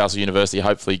Newcastle University,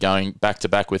 hopefully going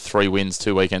back-to-back with 3 wins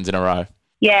 2 weekends in a row?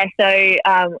 Yeah, so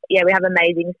we have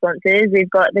amazing sponsors. We've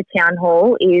got the Town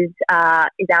Hall is our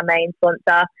main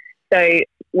sponsor, so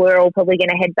we're all probably going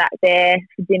to head back there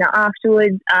for dinner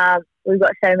afterwards. We've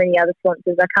got so many other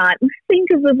sponsors, I can't think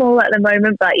of them all at the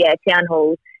moment, but yeah, Town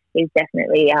Hall is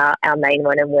definitely our main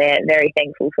one, and we're very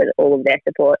thankful for all of their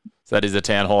support. So that is the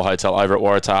Town Hall Hotel over at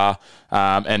Waratah.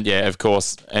 And yeah, of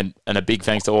course, and a big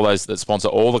thanks to all those that sponsor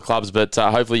all the clubs, but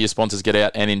hopefully your sponsors get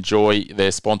out and enjoy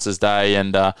their Sponsors Day,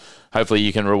 and hopefully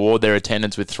you can reward their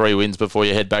attendance with 3 wins before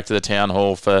you head back to the Town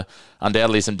Hall for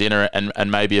undoubtedly some dinner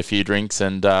and maybe a few drinks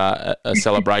and a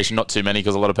celebration. Not too many,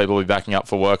 because a lot of people will be backing up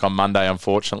for work on Monday,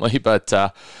 unfortunately, but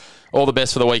all the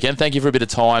best for the weekend. Thank you for a bit of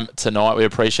time tonight. We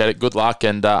appreciate it. Good luck,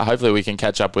 and hopefully we can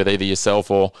catch up with either yourself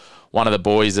or one of the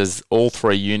boys as all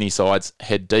 3 uni sides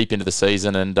head deep into the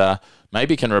season, and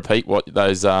maybe can repeat what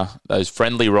those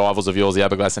friendly rivals of yours, the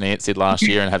Aberglasslyn Ants, did last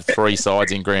year and have 3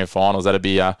 sides in grand finals. That'd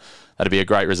be a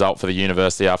great result for the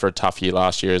university after a tough year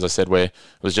last year, as I said, where it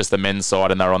was just the men's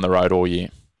side and they were on the road all year.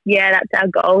 Yeah, that's our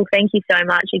goal. Thank you so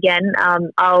much again.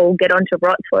 I'll get on to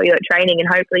Rots for you at training, and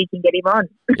hopefully you can get him on.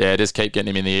 Yeah, just keep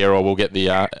getting him in the air, or we'll get the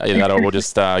either that, or we'll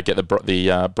just get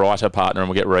the brighter partner, and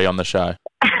we'll get Ree on the show.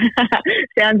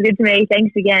 Sounds good to me.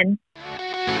 Thanks again.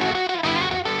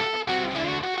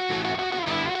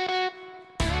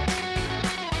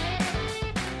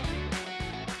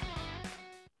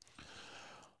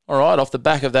 All right, off the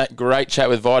back of that great chat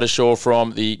with Vita Shaw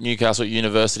from the Newcastle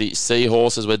University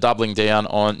Seahorses, we're doubling down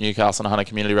on Newcastle and Hunter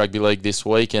Community Rugby League this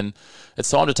week, and it's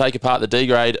time to take apart the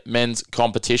D-grade men's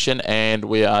competition, and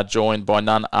we are joined by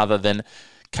none other than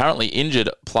currently injured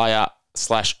player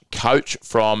 / coach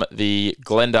from the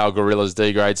Glendale Gorillas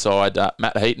D-grade side,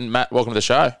 Matt Heaton. Matt, welcome to the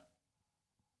show.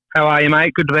 How are you,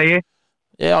 mate? Good to be here.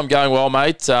 Yeah, I'm going well,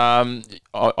 mate.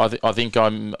 I think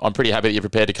I'm pretty happy that you're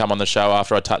prepared to come on the show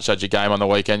after I touched on your game on the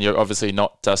weekend. You're obviously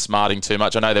not smarting too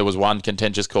much. I know there was one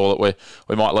contentious call that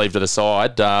we might leave to the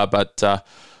side, but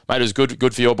mate, it was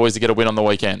good for your boys to get a win on the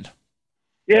weekend.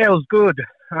 Yeah, it was good.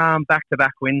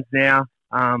 Back-to-back wins now.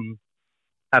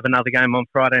 Have another game on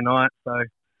Friday night, so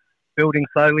building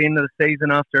slowly into the season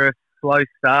after a slow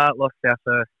start. Lost our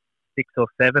first 6 or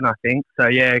 7, I think. So,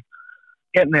 yeah,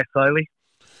 getting there slowly.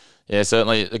 Yeah,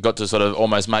 certainly it got to sort of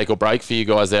almost make or break for you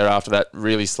guys there after that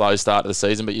really slow start to the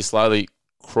season, but you're slowly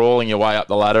crawling your way up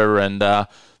the ladder, and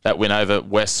that win over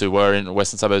Western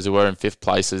Suburbs, who were in 5th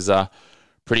place, is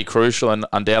pretty crucial, and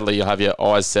undoubtedly you'll have your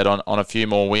eyes set on a few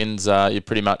more wins. You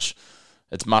pretty much,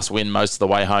 it's must win most of the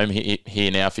way home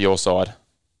here now for your side.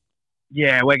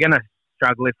 Yeah, we're going to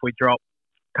struggle if we drop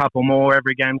a couple more.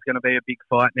 Every game's going to be a big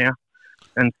fight now,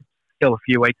 and still a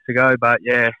few weeks to go, but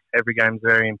yeah, every game's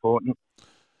very important.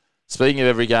 Speaking of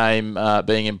every game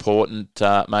being important,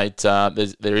 mate,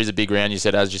 there is a big round.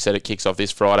 As you said, it kicks off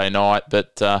this Friday night.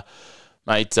 But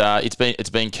mate, it's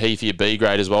been key for your B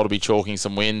grade as well to be chalking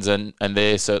some wins, and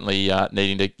they're certainly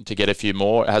needing to get a few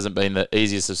more. It hasn't been the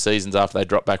easiest of seasons after they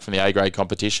dropped back from the A grade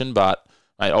competition, but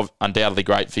mate, undoubtedly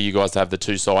great for you guys to have the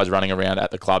two sides running around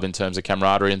at the club in terms of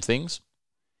camaraderie and things.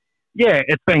 Yeah,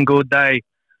 it's been good. They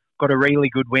got a really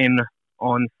good win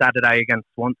on Saturday against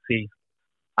Swansea.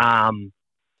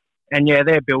 And yeah,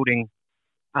 they're building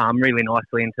really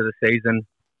nicely into the season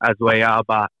as we are,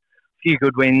 but a few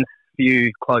good wins,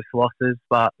 few close losses,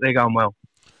 but they're going well.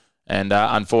 And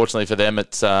unfortunately for them,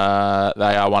 it's they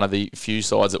are one of the few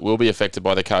sides that will be affected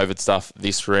by the COVID stuff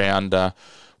this round.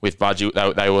 With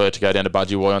Budgie, they were to go down to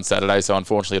Budgie on Saturday, so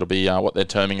unfortunately it'll be what they're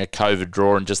terming a COVID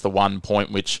draw, and just the 1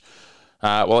 point, which,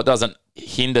 it doesn't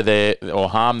hinder or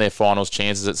harm their finals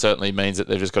chances. It certainly means that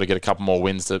they've just got to get a couple more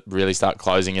wins to really start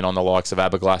closing in on the likes of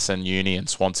Aberglass and Uni and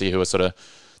Swansea, who are sort of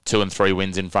 2 and 3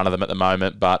 wins in front of them at the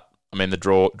moment. But I mean, the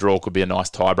draw could be a nice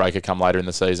tiebreaker come later in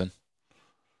the season.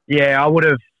 Yeah, I would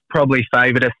have probably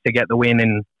favoured us to get the win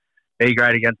in B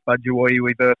grade against Budgie.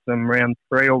 We burst them round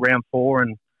 3 or round 4,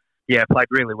 and yeah, played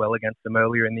really well against them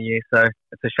earlier in the year. So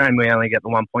it's a shame we only get the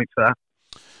 1 point for that.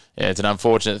 Yeah, it's an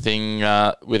unfortunate thing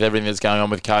with everything that's going on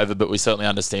with COVID, but we certainly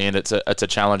understand it's a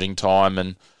challenging time,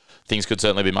 and things could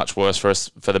certainly be much worse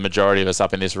for the majority of us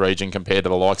up in this region compared to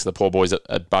the likes of the poor boys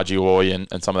at Budgie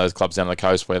and some of those clubs down the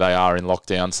coast where they are in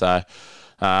lockdown. So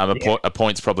a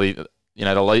point's probably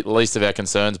the least of our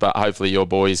concerns, but hopefully your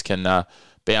boys can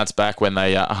bounce back when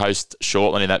they host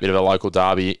Shortland in that bit of a local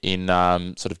derby in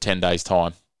sort of 10 days'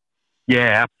 time.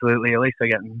 Yeah, absolutely. At least they're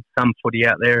getting some footy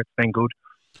out there. It's been good.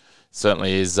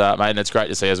 Certainly is, mate, and it's great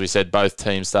to see, as we said, both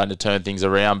teams starting to turn things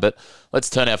around. But let's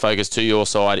turn our focus to your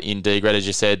side in D grade. As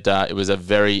you said, it was a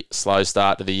very slow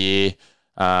start to the year.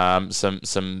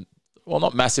 Some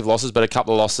not massive losses, but a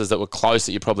couple of losses that were close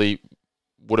that you probably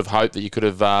would have hoped that you could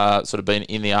have sort of been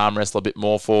in the arm wrestle a bit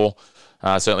more for.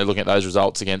 Certainly looking at those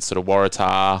results against sort of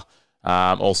Waratah,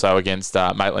 also against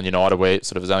Maitland United, where it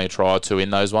sort of was only a try or 2 in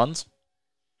those ones.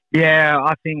 Yeah,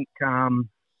 I think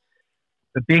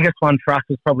the biggest one for us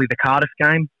was probably the Cardiff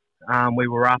game. We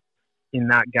were up in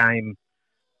that game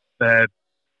for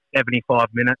 75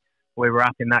 minutes. We were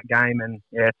up in that game, and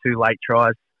 2 late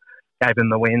tries gave them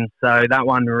the win. So that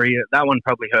one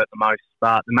probably hurt the most.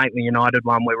 But the Maitland United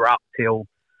one, we were up till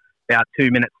about 2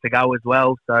 minutes to go as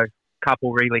well. So a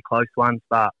couple really close ones,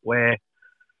 but we're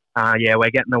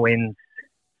getting the wins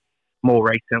more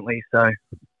recently. So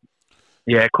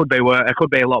yeah, it could be worse. It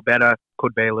could be a lot better.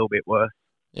 Could be a little bit worse.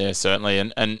 Yeah, certainly,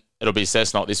 and it'll be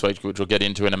Cessnock this week, which we'll get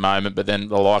into in a moment, but then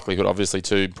the likelihood, obviously,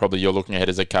 too, probably you're looking ahead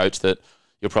as a coach that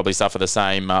you'll probably suffer the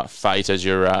same fate as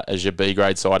your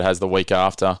B-grade side has the week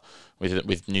after,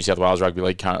 with New South Wales Rugby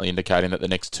League currently indicating that the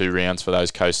next 2 rounds for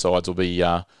those coast sides will be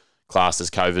classed as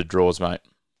COVID draws, mate.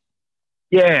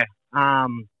 Yeah.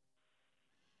 1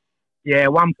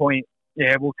 point,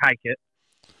 we'll take it.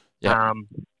 Yeah.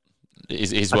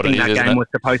 Is what I think it is, that game was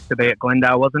supposed to be at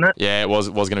Glendale, wasn't it? Yeah, it was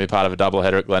going to be part of a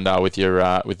doubleheader at Glendale with your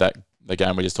the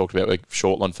game we just talked about with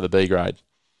Shortland for the B grade.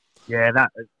 Yeah,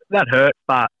 that hurt,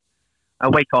 but a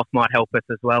week off might help us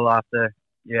as well after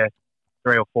 3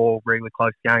 or 4 really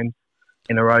close games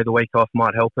in a row. The week off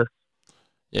might help us.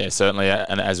 Yeah, certainly.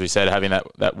 And as we said, having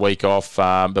that week off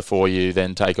before you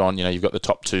then take on, you've got the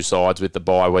top two sides with the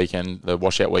bye weekend, the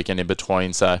washout weekend in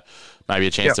between. So maybe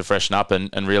a chance to freshen up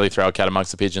and really throw a cat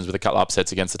amongst the pigeons with a couple of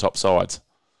upsets against the top sides.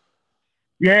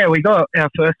 Yeah, we got our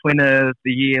first win of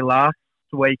the year last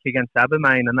week against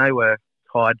Abermain, and they were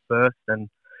tied first. And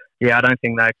yeah, I don't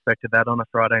think they expected that on a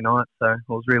Friday night. So it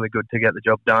was really good to get the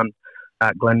job done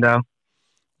at Glendale.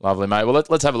 Lovely, mate. Well,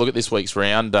 let's have a look at this week's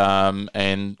round,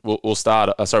 and we'll start.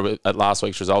 At last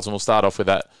week's results, and we'll start off with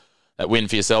that win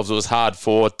for yourselves. It was hard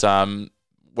fought.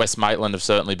 West Maitland have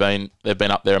certainly been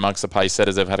up there amongst the pace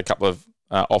setters. They've had a couple of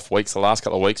off weeks the last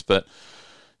couple of weeks, but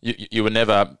you were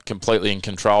never completely in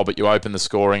control. But you opened the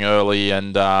scoring early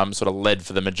and sort of led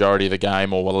for the majority of the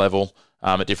game, or were level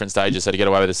at different stages. So to get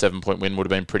away with a 7-point win would have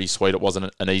been pretty sweet. It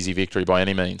wasn't an easy victory by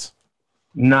any means.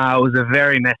 No, it was a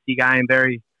very messy game.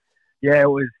 It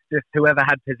was just whoever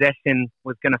had possession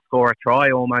was going to score a try,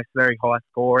 almost very high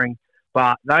scoring.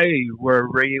 But they were a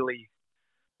really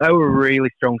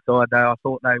strong side. I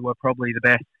thought they were probably the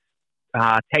best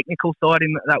technical side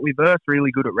that we versed, really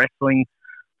good at wrestling,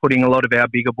 putting a lot of our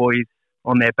bigger boys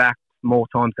on their back more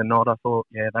times than not. I thought,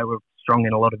 they were strong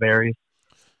in a lot of areas.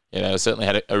 Yeah, they certainly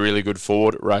had a really good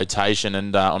forward rotation,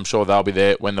 and I'm sure they'll be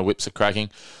there when the whips are cracking.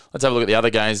 Let's have a look at the other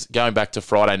games. Going back to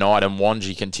Friday night, and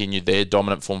Wanji continued their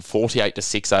dominant form,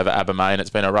 48-6 over Abermain. It's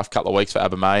been a rough couple of weeks for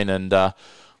Abermain, and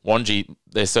Wanji,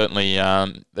 they're certainly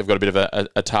they've got a bit of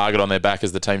a target on their back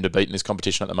as the team to beat in this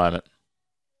competition at the moment.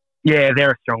 Yeah,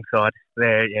 they're a strong side.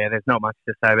 There's not much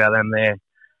to say about them. They're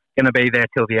going to be there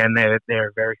till the end. They're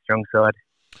a very strong side.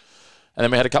 And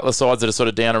then we had a couple of sides that are sort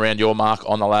of down around your mark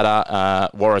on the ladder.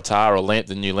 Waratah or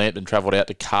Lambton, New Lambton, travelled out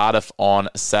to Cardiff on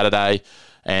Saturday,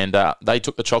 and they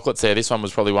took the chocolates there. This one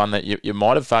was probably one that you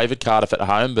might have favoured Cardiff at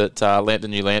home, but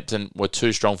Lambton, New Lambton were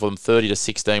too strong for them,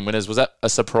 30-16 winners. Was that a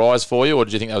surprise for you, or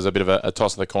did you think that was a bit of a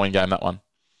toss of the coin game, that one?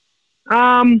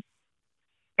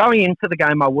 Going into the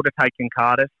game, I would have taken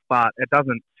Cardiff, but it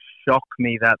doesn't shock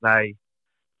me that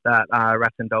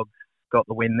Rats and Dogs got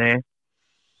the win there.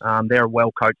 They're a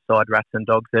well-coached side, Rats and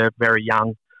Dogs. They're very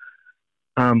young.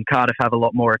 Cardiff have a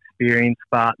lot more experience,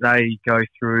 but they go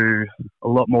through a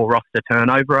lot more roster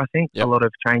turnover, I think. Yep. A lot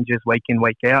of changes week in,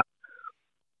 week out.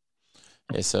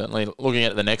 Yeah, certainly. Looking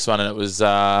at the next one, and it was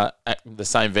at the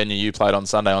same venue you played on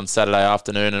Saturday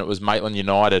afternoon, and it was Maitland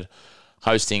United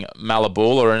hosting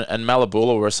Malabula, and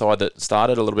Malabula were a side that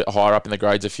started a little bit higher up in the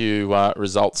grades. A few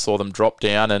results saw them drop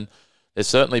down, and they've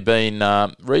certainly been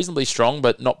reasonably strong,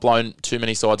 but not blown too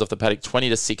many sides off the paddock.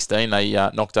 20-16, they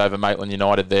knocked over Maitland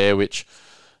United there, which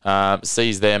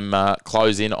sees them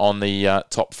close in on the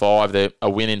top five. They're a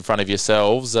win in front of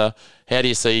yourselves. How do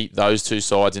you see those two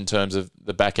sides in terms of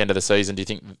the back end of the season? Do you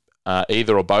think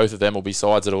either or both of them will be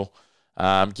sides that will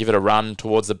give it a run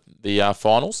towards the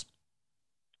finals?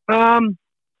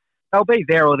 They'll be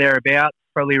there or thereabouts,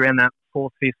 probably around that 4th,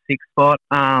 5th, 6th spot.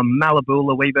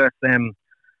 Malabula, we versed them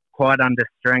quite under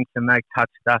strength, and they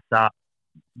touched us up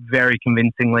very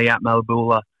convincingly at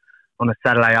Malabula on a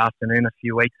Saturday afternoon a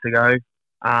few weeks ago.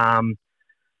 And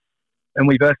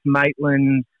we versed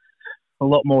Maitland a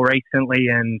lot more recently,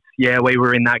 and we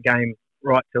were in that game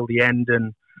right till the end,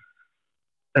 and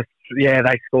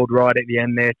they scored right at the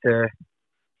end there to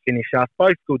finish us.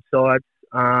 Both good sides.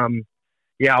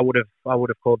 I would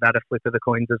have called that a flip of the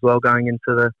coins as well going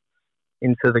into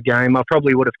the game. I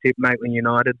probably would have tipped Maitland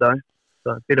United though.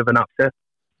 So a bit of an upset.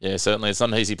 Yeah, certainly. It's not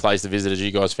an easy place to visit, as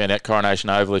you guys found out. Coronation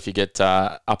Oval, if you get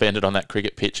upended on that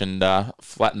cricket pitch and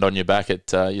flattened on your back,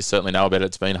 you certainly know about it.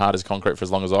 It's been hard as concrete for as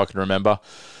long as I can remember.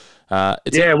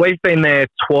 We've been there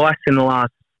twice in the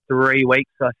last 3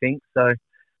 weeks, I think. So,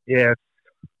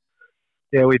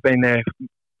 we've been there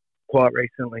quite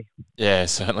recently. Yeah,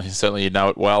 certainly you know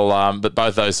it well. But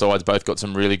both those sides both got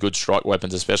some really good strike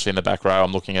weapons, especially in the back row.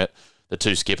 I'm looking at the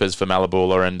two skippers for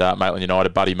Malabula and Maitland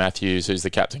United, Buddy Matthews, who's the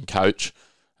captain coach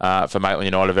for Maitland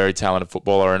United, a very talented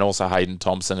footballer, and also Hayden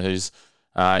Thompson, who's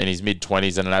in his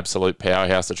mid-20s and an absolute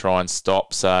powerhouse to try and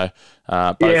stop. So,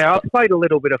 I played a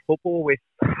little bit of football with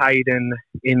Hayden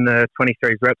in the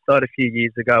 23s rep side a few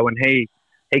years ago, and he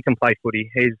can play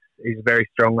footy. He's very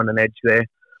strong on an edge there.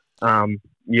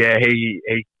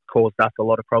 He caused us a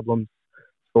lot of problems.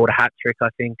 Scored a hat trick, I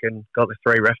think, and got the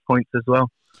 3 ref points as well.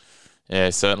 Yeah,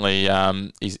 certainly.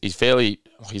 He's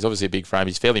obviously a big frame.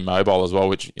 He's fairly mobile as well,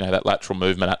 which, that lateral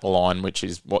movement at the line, which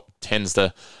is what tends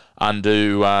to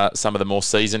undo some of the more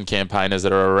seasoned campaigners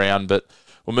that are around. But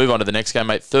we'll move on to the next game,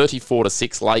 mate.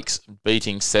 34-6, Lakes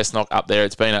beating Cessnock up there.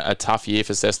 It's been a tough year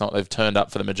for Cessnock. They've turned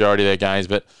up for the majority of their games,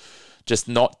 but just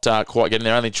not quite getting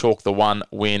there. Only chalked the 1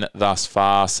 win thus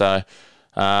far. So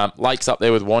Lakes up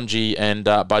there with Wanji and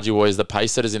Budgewoi as the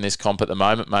pace setters in this comp at the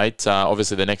moment, mate.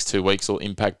 Obviously, the next 2 weeks will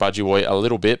impact Budgewoi a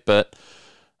little bit, but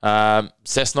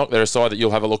Cessnock, they're a side that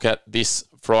you'll have a look at this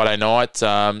Friday night.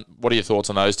 What are your thoughts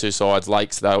on those two sides?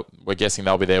 Lakes, we're guessing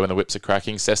they'll be there when the whips are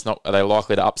cracking. Cessnock, are they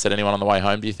likely to upset anyone on the way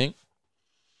home, do you think?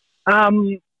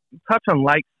 Touch on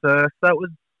Lakes first.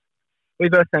 We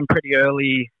versed them pretty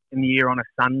early in the year on a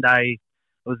Sunday.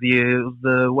 It was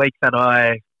the week that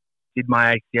I did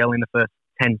my ACL in the first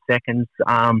 10 seconds.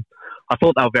 I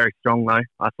thought they were very strong, though.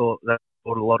 I thought they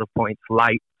scored a lot of points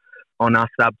late on us.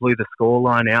 That blew the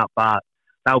scoreline out, but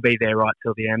they'll be there right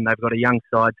till the end. They've got a young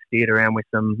side steered around with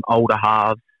some older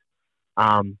halves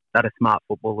that are smart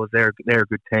footballers. They're a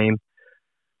good team.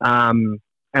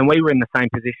 And we were in the same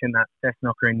position that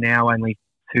Cessnock are in now only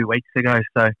 2 weeks ago.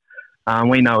 So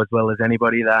we know as well as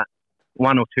anybody that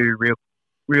 1 or 2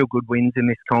 real good wins in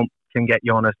this comp can get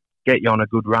you on a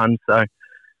good run. So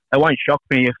it won't shock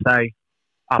me if they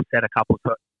upset a couple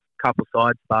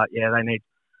sides. But yeah, they need,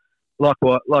 like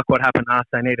what happened to us,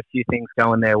 they need a few things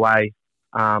going their way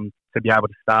to be able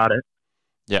to start it.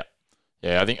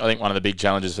 Yeah. I think one of the big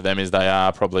challenges for them is they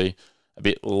are probably a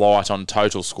bit light on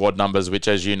total squad numbers, which,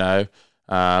 as you know,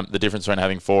 the difference between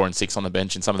having 4 and 6 on the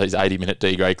bench in some of these 80-minute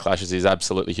D-grade clashes is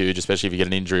absolutely huge, especially if you get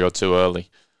an injury or two early.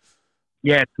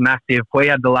 Yeah, it's massive. We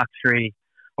had the luxury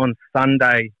on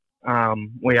Sunday.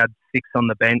 We had 6 on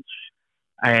the bench,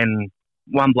 and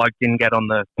one bloke didn't get on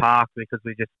the park because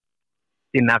we just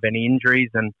didn't have any injuries.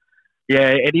 And yeah,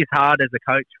 it is hard as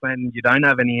a coach when you don't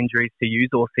have any injuries to use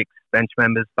all 6 bench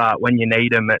members, but when you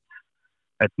need them,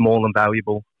 it's more than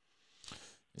valuable.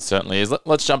 It certainly is.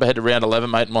 Let's jump ahead to round 11,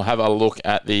 mate, and we'll have a look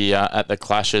at the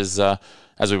clashes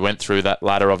as we went through that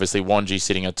ladder. Obviously, Wanji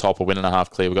sitting atop, a win and a half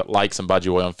clear. We've got Lakes and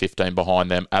Budgewoi on 15 behind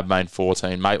them, Abmain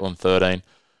 14, Maitland 13,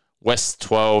 West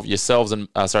 12, yourselves and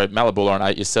Malabulla on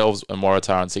 8, yourselves and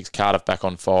Waratah on 6, Cardiff back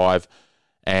on 5,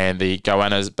 and the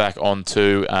Goannas back on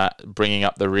 2, bringing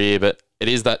up the rear. But it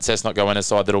is that Cessnock Goanna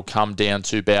side that'll come down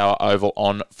to Bower Oval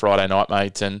on Friday night,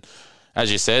 mate. And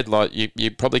as you said, like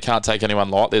you probably can't take anyone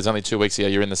light. There's only 2 weeks ago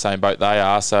you're in the same boat they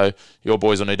are, so your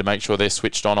boys will need to make sure they're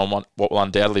switched on what will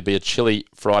undoubtedly be a chilly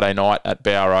Friday night at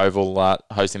Bower Oval,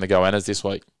 hosting the Goannas this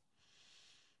week.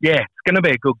 Yeah, it's going to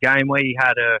be a good game. We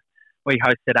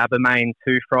hosted Abmain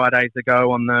 2 Fridays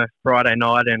ago on the Friday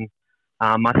night, and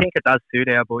I think it does suit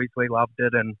our boys. We loved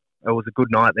it, and it was a good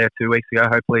night there 2 weeks ago.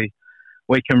 Hopefully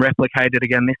we can replicate it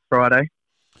again this Friday.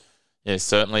 Yeah,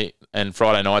 certainly. And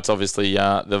Friday night's obviously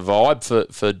the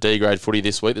vibe for D-grade footy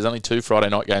this week. There's only 2 Friday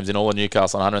night games in all of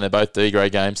Newcastle 100, and they're both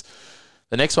D-grade games.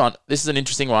 The next one, this is an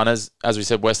interesting one. As we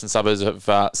said, Western Suburbs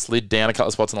have slid down a couple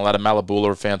of spots on the ladder. Malabulla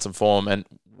have found some form, and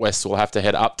West will have to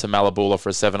head up to Malabulla for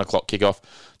a 7 o'clock kickoff.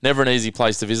 Never an easy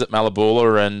place to visit,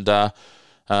 Malabulla,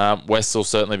 and West will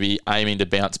certainly be aiming to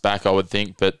bounce back, I would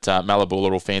think, but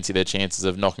Malabulla will fancy their chances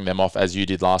of knocking them off as you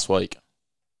did last week.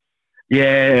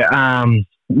 Yeah,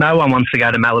 no one wants to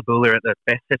go to Malabulla at the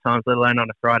best of times, let alone on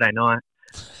a Friday night.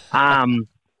 I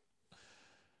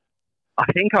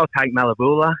think I'll take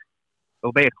Malabulla.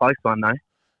 It'll be a close one, though.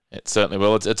 It certainly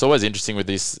will. It's always interesting with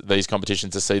these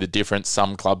competitions to see the difference.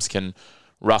 Some clubs can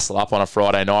rustle up on a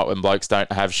Friday night when blokes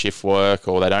don't have shift work,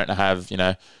 or they don't have,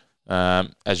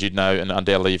 as you'd know, and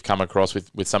undoubtedly you've come across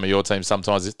with some of your teams,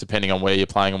 sometimes it's depending on where you're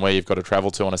playing and where you've got to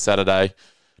travel to on a Saturday.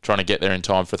 Trying to get there in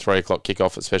time for 3 o'clock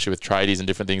kickoff, especially with tradies and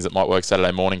different things that might work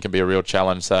Saturday morning, can be a real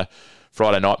challenge. So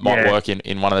Friday night might work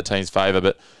in one of the team's favour,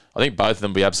 but I think both of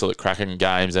them will be absolute cracking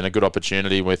games and a good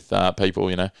opportunity with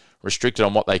people, restricted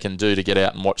on what they can do to get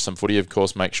out and watch some footy. Of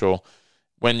course, make sure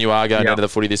when you are going into the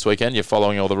footy this weekend, you're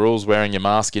following all the rules, wearing your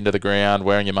mask into the ground,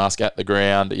 wearing your mask at the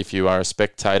ground if you are a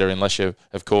spectator, unless you're,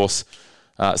 of course,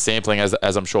 sampling, as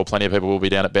I'm sure plenty of people will be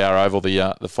down at Bower Oval,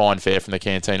 the fine fare from the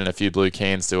canteen and a few blue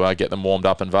cans to get them warmed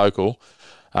up and vocal.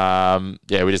 We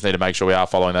just need to make sure we are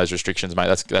following those restrictions, mate.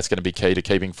 That's going to be key to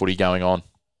keeping footy going on.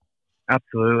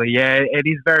 Absolutely, yeah. It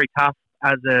is very tough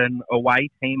as an away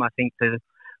team, I think, to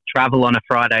travel on a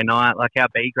Friday night. Like our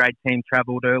B-grade team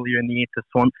travelled earlier in the year to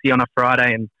Swansea on a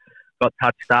Friday and got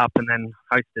touched up, and then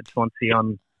hosted Swansea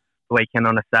on the weekend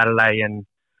on a Saturday, and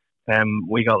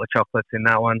we got the chocolates in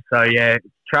that one. So, yeah,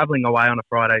 travelling away on a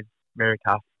Friday is very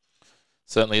tough.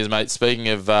 Certainly is, mate. Speaking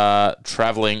of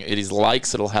travelling, it is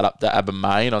Lakes that'll head up to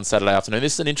Abmain on Saturday afternoon.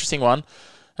 This is an interesting one.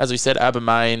 As we said,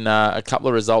 Abmain, a couple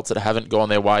of results that haven't gone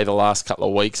their way the last couple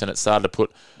of weeks, and it started to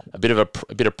put a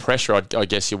bit of pressure, I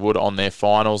guess you would, on their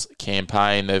finals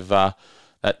campaign. They've that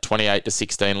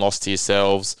 28-16 loss to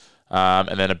yourselves,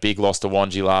 and then a big loss to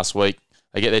Wanji last week.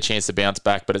 They get their chance to bounce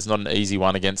back, but it's not an easy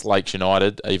one against Lakes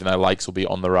United, even though Lakes will be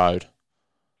on the road.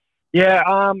 Yeah,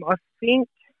 I think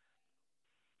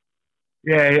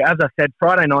Yeah, as I said,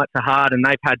 Friday nights are hard, and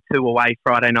they've had 2 away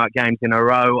Friday night games in a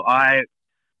row. I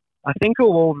think it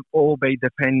will all be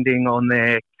depending on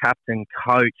their captain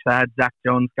coach. They had Zach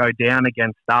Johns go down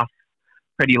against us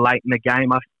pretty late in the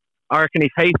game. I reckon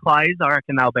if he plays, I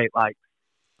reckon they'll beat Lakes.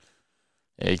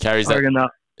 Yeah, he carries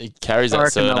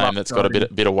that surname that's got a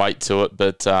bit of weight to it,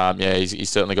 but he's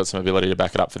certainly got some ability to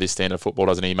back it up for this standard of football,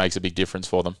 doesn't he? He makes a big difference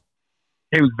for them.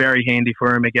 He was very handy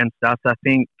for him against us. I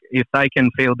think if they can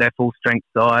field their full strength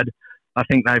side, I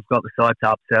think they've got the side to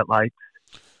upset Lakes.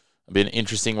 It'll be an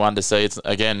interesting one to see. It's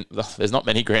again, there's not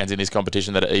many grounds in this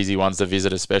competition that are easy ones to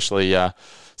visit, especially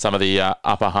some of the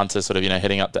upper Hunter sort of,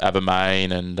 heading up to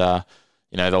Abermain and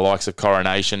the likes of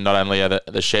Coronation. Not only are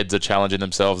the sheds are challenging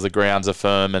themselves, the grounds are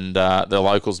firm, and the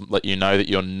locals let you know that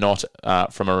you're not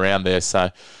from around there. So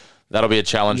that'll be a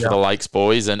challenge for the Lakes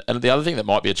boys. And the other thing that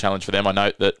might be a challenge for them, I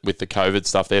note that with the COVID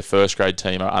stuff, their first grade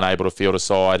team are unable to field a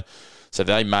side. So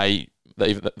they may,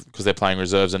 because they're playing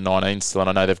reserves in 19 still, and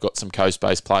I know they've got some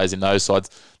coast-based players in those sides,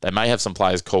 they may have some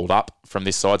players called up from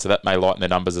this side, so that may lighten their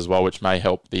numbers as well, which may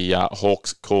help the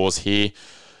Hawks cause here.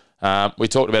 We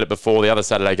talked about it before. The other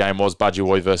Saturday game was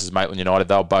Budgewoi versus Maitland United.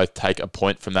 They'll both take a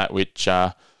point from that, which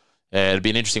it'd be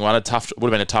an interesting one. Would have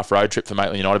been a tough road trip for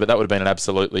Maitland United, but that would have been an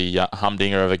absolutely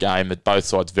humdinger of a game. That both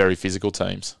sides very physical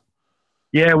teams.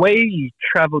 Yeah, we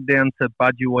travelled down to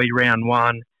Budgewoi round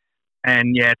 1,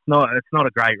 and it's not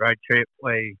a great road trip.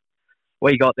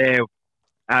 We got there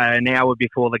an hour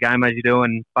before the game, as you do,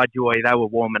 and Budgewoi, they were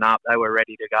warming up, they were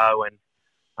ready to go,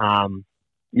 and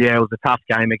it was a tough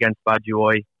game against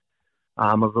Budgewoi.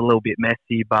 It was a little bit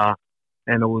messy,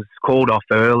 and it was called off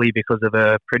early because of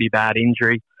a pretty bad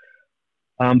injury.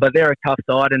 But they're a tough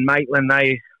side, and Maitland,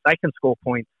 they can score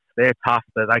points. They're tough,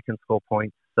 but they can score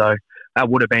points. So that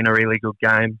would have been a really good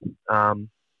game.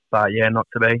 But not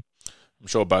to be. I'm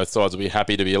sure both sides will be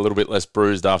happy to be a little bit less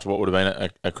bruised after what would have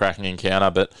been a cracking encounter.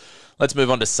 But let's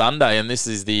move on to Sunday, and this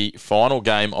is the final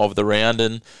game of the round,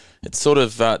 and it's sort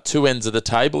of two ends of the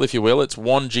table, if you will. It's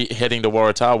Wanji heading to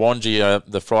Waratah. Wanji,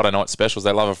 the Friday night specials,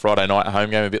 they love a Friday night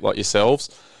home game, a bit like yourselves.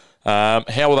 How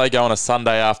will they go on a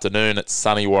Sunday afternoon at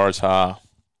sunny Waratah?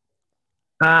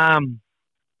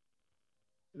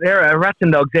 They're Rats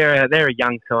and Dogs. They're a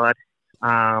young side.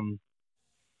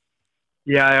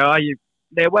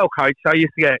 They're well coached. I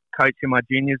used to get coached in my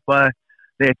juniors by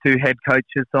their 2 head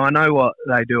coaches, so I know what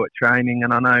they do at training,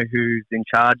 and I know who's in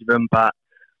charge of them. But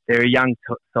they're a young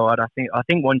side. I think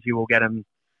Wanji will get them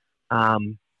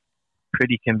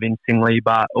pretty convincingly,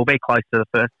 but it'll be close to the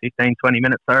first 15, 20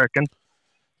 minutes, I reckon.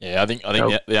 Yeah, I think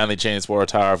the only chance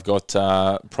Waratah have got,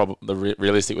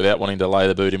 realistic without wanting to lay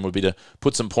the boot in, would be to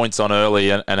put some points on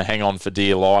early and hang on for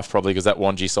dear life, probably, because that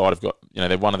Wanji side have got,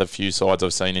 they're one of the few sides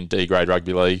I've seen in D grade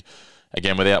rugby league,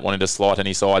 again, without wanting to slight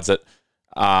any sides that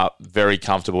are very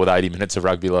comfortable with 80 minutes of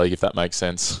rugby league, if that makes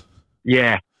sense.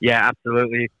 Yeah,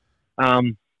 absolutely.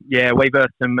 We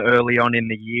versed them early on in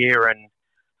the year, and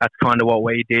that's kind of what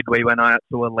we did. We went out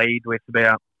to a lead with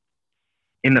about,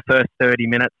 in the first 30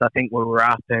 minutes, I think we were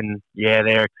up, and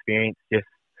their experience just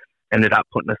ended up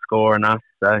putting a score on us.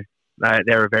 So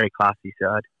they're a very classy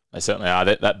side. They certainly are.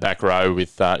 That back row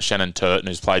with Shannon Turton,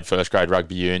 who's played first grade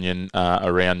rugby union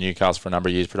around Newcastle for a number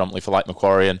of years, predominantly for Lake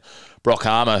Macquarie, and Brock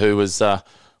Harmer, who was, I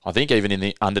think, even in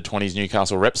the under-20s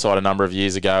Newcastle rep side a number of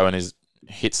years ago, and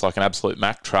hits like an absolute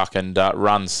Mack truck and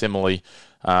runs similarly.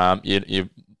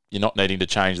 You're not needing to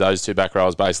change those 2 back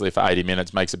rows basically for 80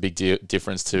 minutes. Makes a big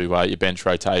difference to your bench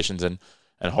rotations, and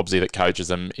Hobbsy that coaches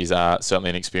them is certainly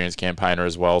an experienced campaigner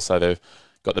as well. So they've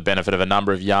got the benefit of a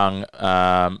number of young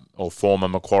or former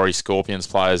Macquarie Scorpions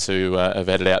players who have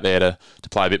headed out there to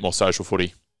play a bit more social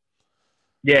footy.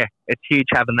 Yeah, it's huge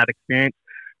having that experience.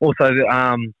 Also,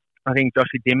 I think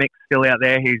Joshy Dimmick's still out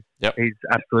there. He's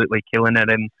absolutely killing it,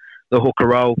 and the hooker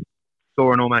role,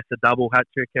 scoring almost a double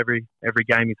hat-trick every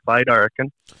game he's played, I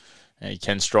reckon. Yeah, he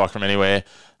can strike from anywhere.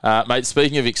 Mate,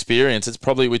 speaking of experience, it's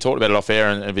probably, we talked about it off air,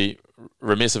 and it'd be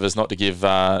remiss of us not to give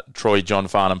Troy John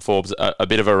Farnham-Forbes a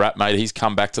bit of a rap, mate. He's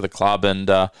come back to the club and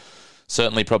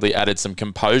certainly probably added some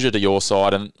composure to your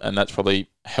side, and that's probably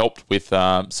helped with,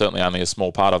 certainly only a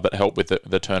small part of, but helped with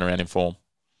the turnaround in form.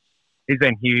 He's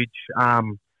been huge.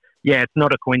 It's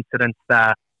not a coincidence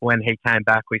that when he came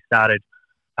back, we started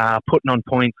putting on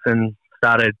points and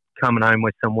started coming home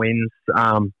with some wins.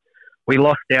 We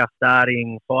lost our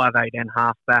starting 5'8" and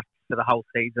halfback for the whole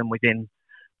season within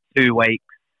 2 weeks,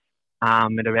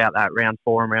 at about that round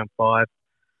 4 and round 5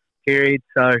 period.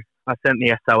 So I sent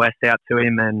the SOS out to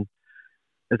him, and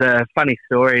there's a funny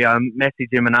story. I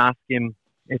messaged him and asked him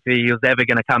if he was ever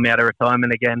going to come out of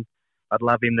retirement again. I'd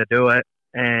love him to do it.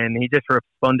 And he just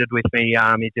responded with me.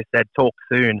 He just said, "Talk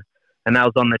soon." and that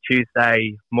was on the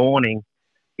Tuesday morning.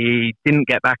 He didn't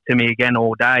get back to me again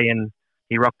all day, and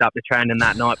he rocked up to training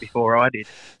that night before I did.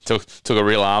 Took a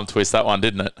real arm twist, that one,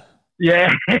 didn't it?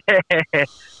 Yeah.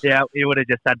 Yeah, he would have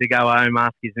just had to go home,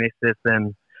 ask his missus,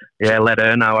 and, let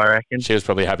her know, I reckon. She was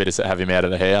probably happy to have him out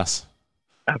of the house.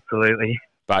 Absolutely.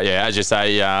 But, yeah, as you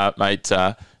say, mate,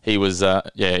 he was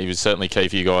certainly key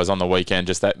for you guys on the weekend,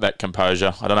 just that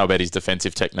composure. I don't know about his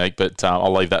defensive technique, but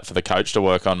I'll leave that for the coach to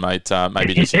work on, mate.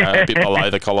 Maybe just a bit below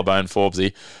the collarbone.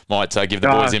 Forbesy might give the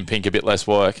boys in pink a bit less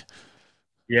work.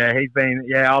 Yeah,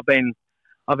 I've been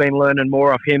learning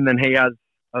more of him than he has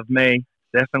of me,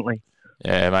 definitely.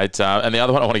 Yeah, mate. And the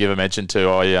other one I want to give a mention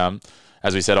to,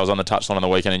 as we said, I was on the touchline on the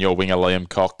weekend, and your winger, Liam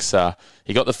Cox,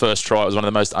 he got the first try. It was one of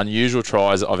the most unusual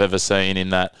tries I've ever seen, in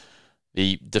that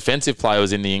the defensive player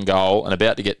was in the in-goal and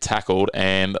about to get tackled,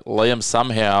 and Liam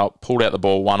somehow pulled out the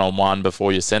ball one-on-one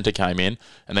before your centre came in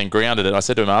and then grounded it. I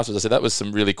said to him afterwards, that was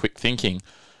some really quick thinking.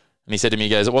 And he said to me, he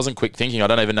goes, it wasn't quick thinking. I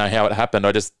don't even know how it happened.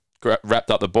 I just wrapped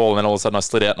up the ball, and then all of a sudden I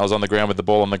slid out and I was on the ground with the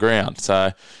ball on the ground.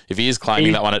 So if he is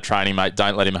claiming that one at training, mate,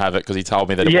 don't let him have it, because he told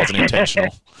me that it wasn't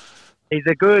intentional. He's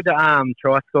a good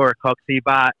try scorer, Coxie,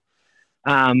 but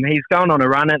he's going on a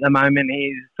run at the moment.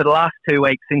 For the last 2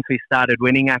 weeks since we started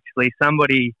winning, actually,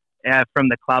 somebody from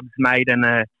the club's made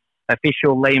an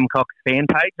official Liam Cox fan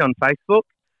page on Facebook,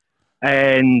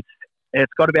 and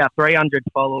it's got about 300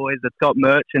 followers. It's got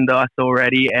merchandise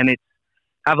already, and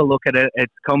have a look at it.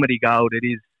 It's comedy gold. It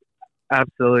is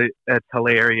it's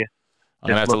hilarious. I'm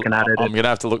going to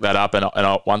have to look that up, and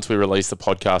once we release the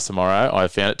podcast tomorrow, I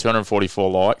found it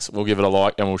 244 likes. We'll give it a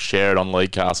like and we'll share it on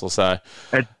League Castle. So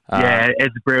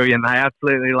it's brilliant. I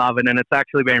absolutely love it, and it's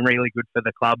actually been really good for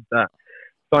the club,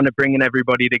 kind of bringing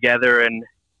everybody together. And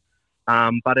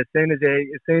but as soon as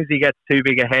he gets too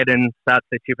big ahead and starts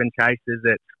to chip and chases,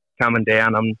 it's coming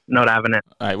down. I'm not having it.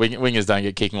 Hey, wingers don't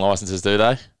get kicking licenses, do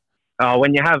they? Oh,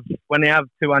 when you have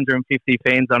 250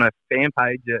 fans on a fan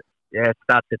page, it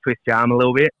starts to twist your arm a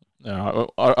little bit.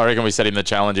 I reckon we set him the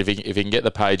challenge. If he can get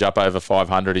the page up over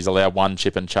 500, he's allowed one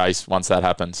chip and chase once that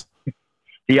happens.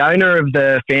 The owner of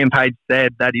the fan page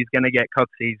said that he's going to get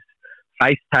Coxie's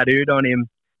face tattooed on him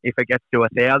if it gets to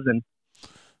 1,000.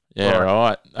 Yeah,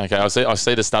 right. Okay, I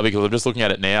see the stubby cooler. I'm just looking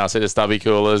at it now. I see the stubby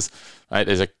coolers. Mate,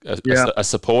 there's a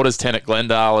supporters tent at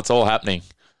Glendale. It's all happening.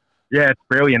 Yeah, it's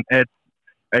brilliant.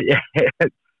 Go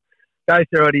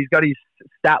through it. He's got his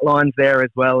stat lines there as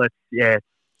well. It's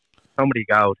comedy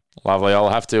gold. Lovely. I'll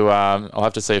have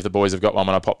to see if the boys have got one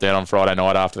when I pop down on Friday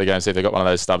night after the game. See if they've got one of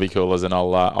those stubby coolers, and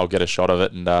I'll get a shot of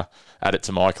it and add it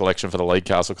to my collection for the League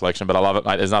Castle collection. But I love it,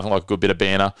 mate. There's nothing like a good bit of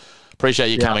banner. Appreciate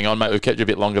you coming on, mate. We've kept you a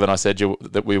bit longer than I said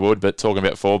that we would, but talking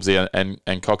about Forbesy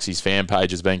and Coxie's fan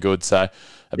page has been good. So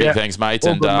a big thanks, mate.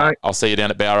 All good, mate. I'll see you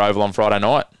down at Bower Oval on Friday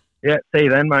night. Yeah, see you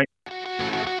then, mate.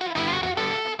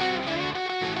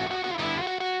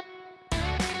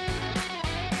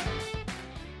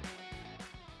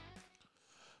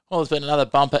 Well, it's been another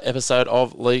bumper episode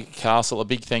of League Castle. A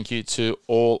big thank you to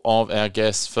all of our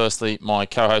guests. Firstly, my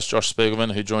co-host Josh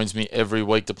Spiegelman, who joins me every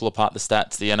week to pull apart the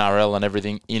stats, the NRL and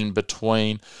everything in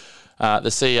between. The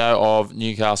CEO of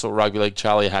Newcastle Rugby League,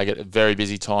 Charlie Haggett, a very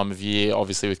busy time of year,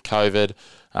 obviously with COVID,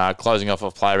 closing off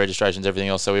of player registrations, everything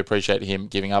else. So we appreciate him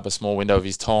giving up a small window of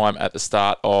his time at the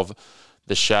start of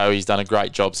the show. He's done a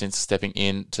great job since stepping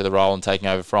into the role and taking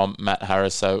over from Matt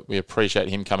Harris. So we appreciate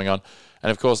him coming on. And,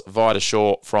 of course, Vida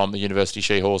Shaw from the University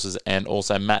She-Horses, and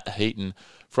also Matt Heaton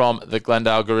from the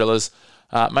Glendale Gorillas.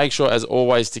 Make sure, as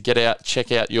always, to get out,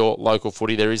 check out your local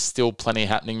footy. There is still plenty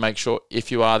happening. Make sure,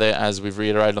 if you are there, as we've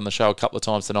reiterated on the show a couple of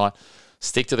times tonight,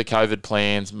 stick to the COVID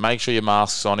plans. Make sure your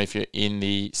mask's on if you're in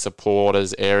the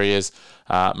supporters areas.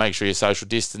 Make sure you're social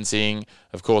distancing.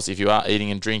 Of course, if you are eating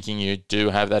and drinking, you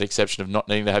do have that exception of not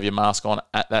needing to have your mask on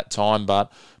at that time,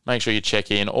 but make sure you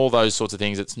check in, all those sorts of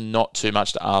things. It's not too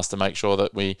much to ask to make sure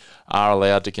that we are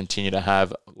allowed to continue to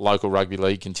have local rugby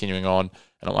league continuing on,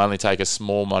 and it'll only take a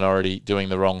small minority doing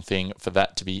the wrong thing for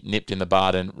that to be nipped in the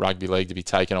bud and rugby league to be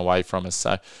taken away from us.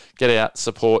 So get out,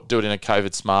 support, do it in a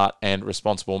COVID smart and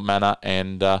responsible manner,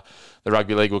 and the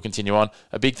rugby league will continue on.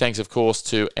 A big thanks, of course,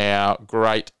 to our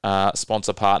great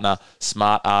sponsor partner,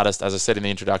 Smart Artist. As I said in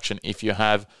the introduction, if you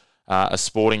have a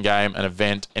sporting game, an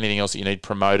event, anything else that you need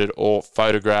promoted or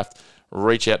photographed,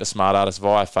 reach out to Smart Artist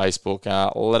via Facebook.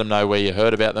 Let them know where you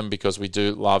heard about them, because we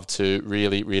do love to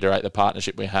really reiterate the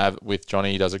partnership we have with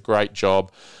Johnny. He does a great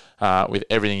job with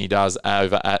everything he does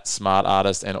over at Smart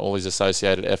Artist and all his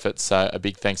associated efforts. So a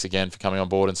big thanks again for coming on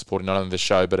board and supporting not only the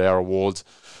show but our awards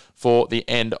for the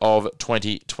end of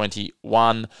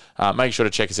 2021. Make sure to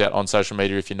check us out on social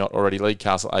media if you're not already. League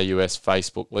Castle AUS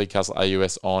Facebook, League Castle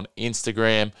AUS on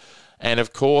Instagram. And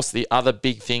of course, the other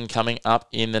big thing coming up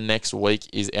in the next week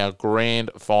is our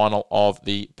grand final of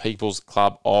the People's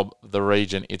Club of the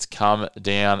region. It's come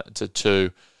down to 2.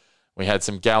 We had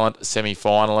some gallant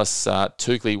semi-finalists.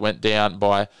 Toukley went down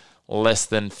by less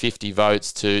than 50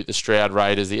 votes to the Stroud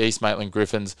Raiders. The East Maitland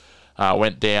Griffins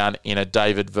went down in a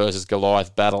David versus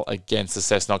Goliath battle against the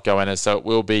Cessnock Goannas. So it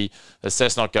will be the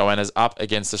Cessnock Goannas up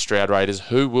against the Stroud Raiders,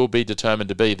 who will be determined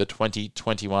to be the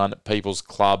 2021 People's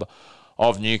Club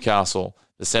of Newcastle,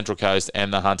 the Central Coast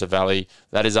and the Hunter Valley.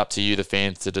 That is up to you, the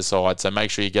fans, to decide. So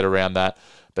make sure you get around that.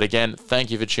 But again,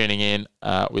 thank you for tuning in.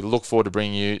 We look forward to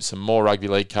bringing you some more rugby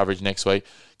league coverage next week.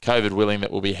 COVID willing,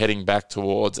 that we'll be heading back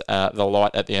towards the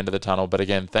light at the end of the tunnel. But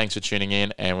again, thanks for tuning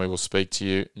in, and we will speak to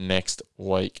you next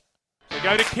week. They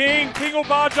go to King. King will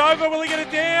barge over. Will he get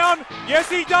it down? Yes,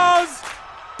 he does.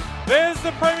 There's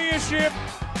the premiership.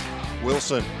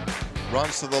 Wilson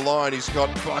runs to the line. He's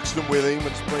got Buxton with him.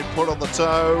 It's been put on the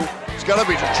toe. It's going to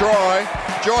be a try.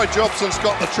 Jai Jobson's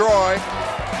got the try.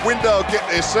 Window get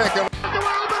their second.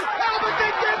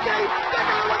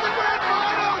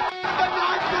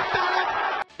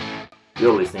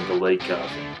 You're listening to League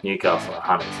Castle, Newcastle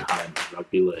Hunters Home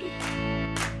Rugby League.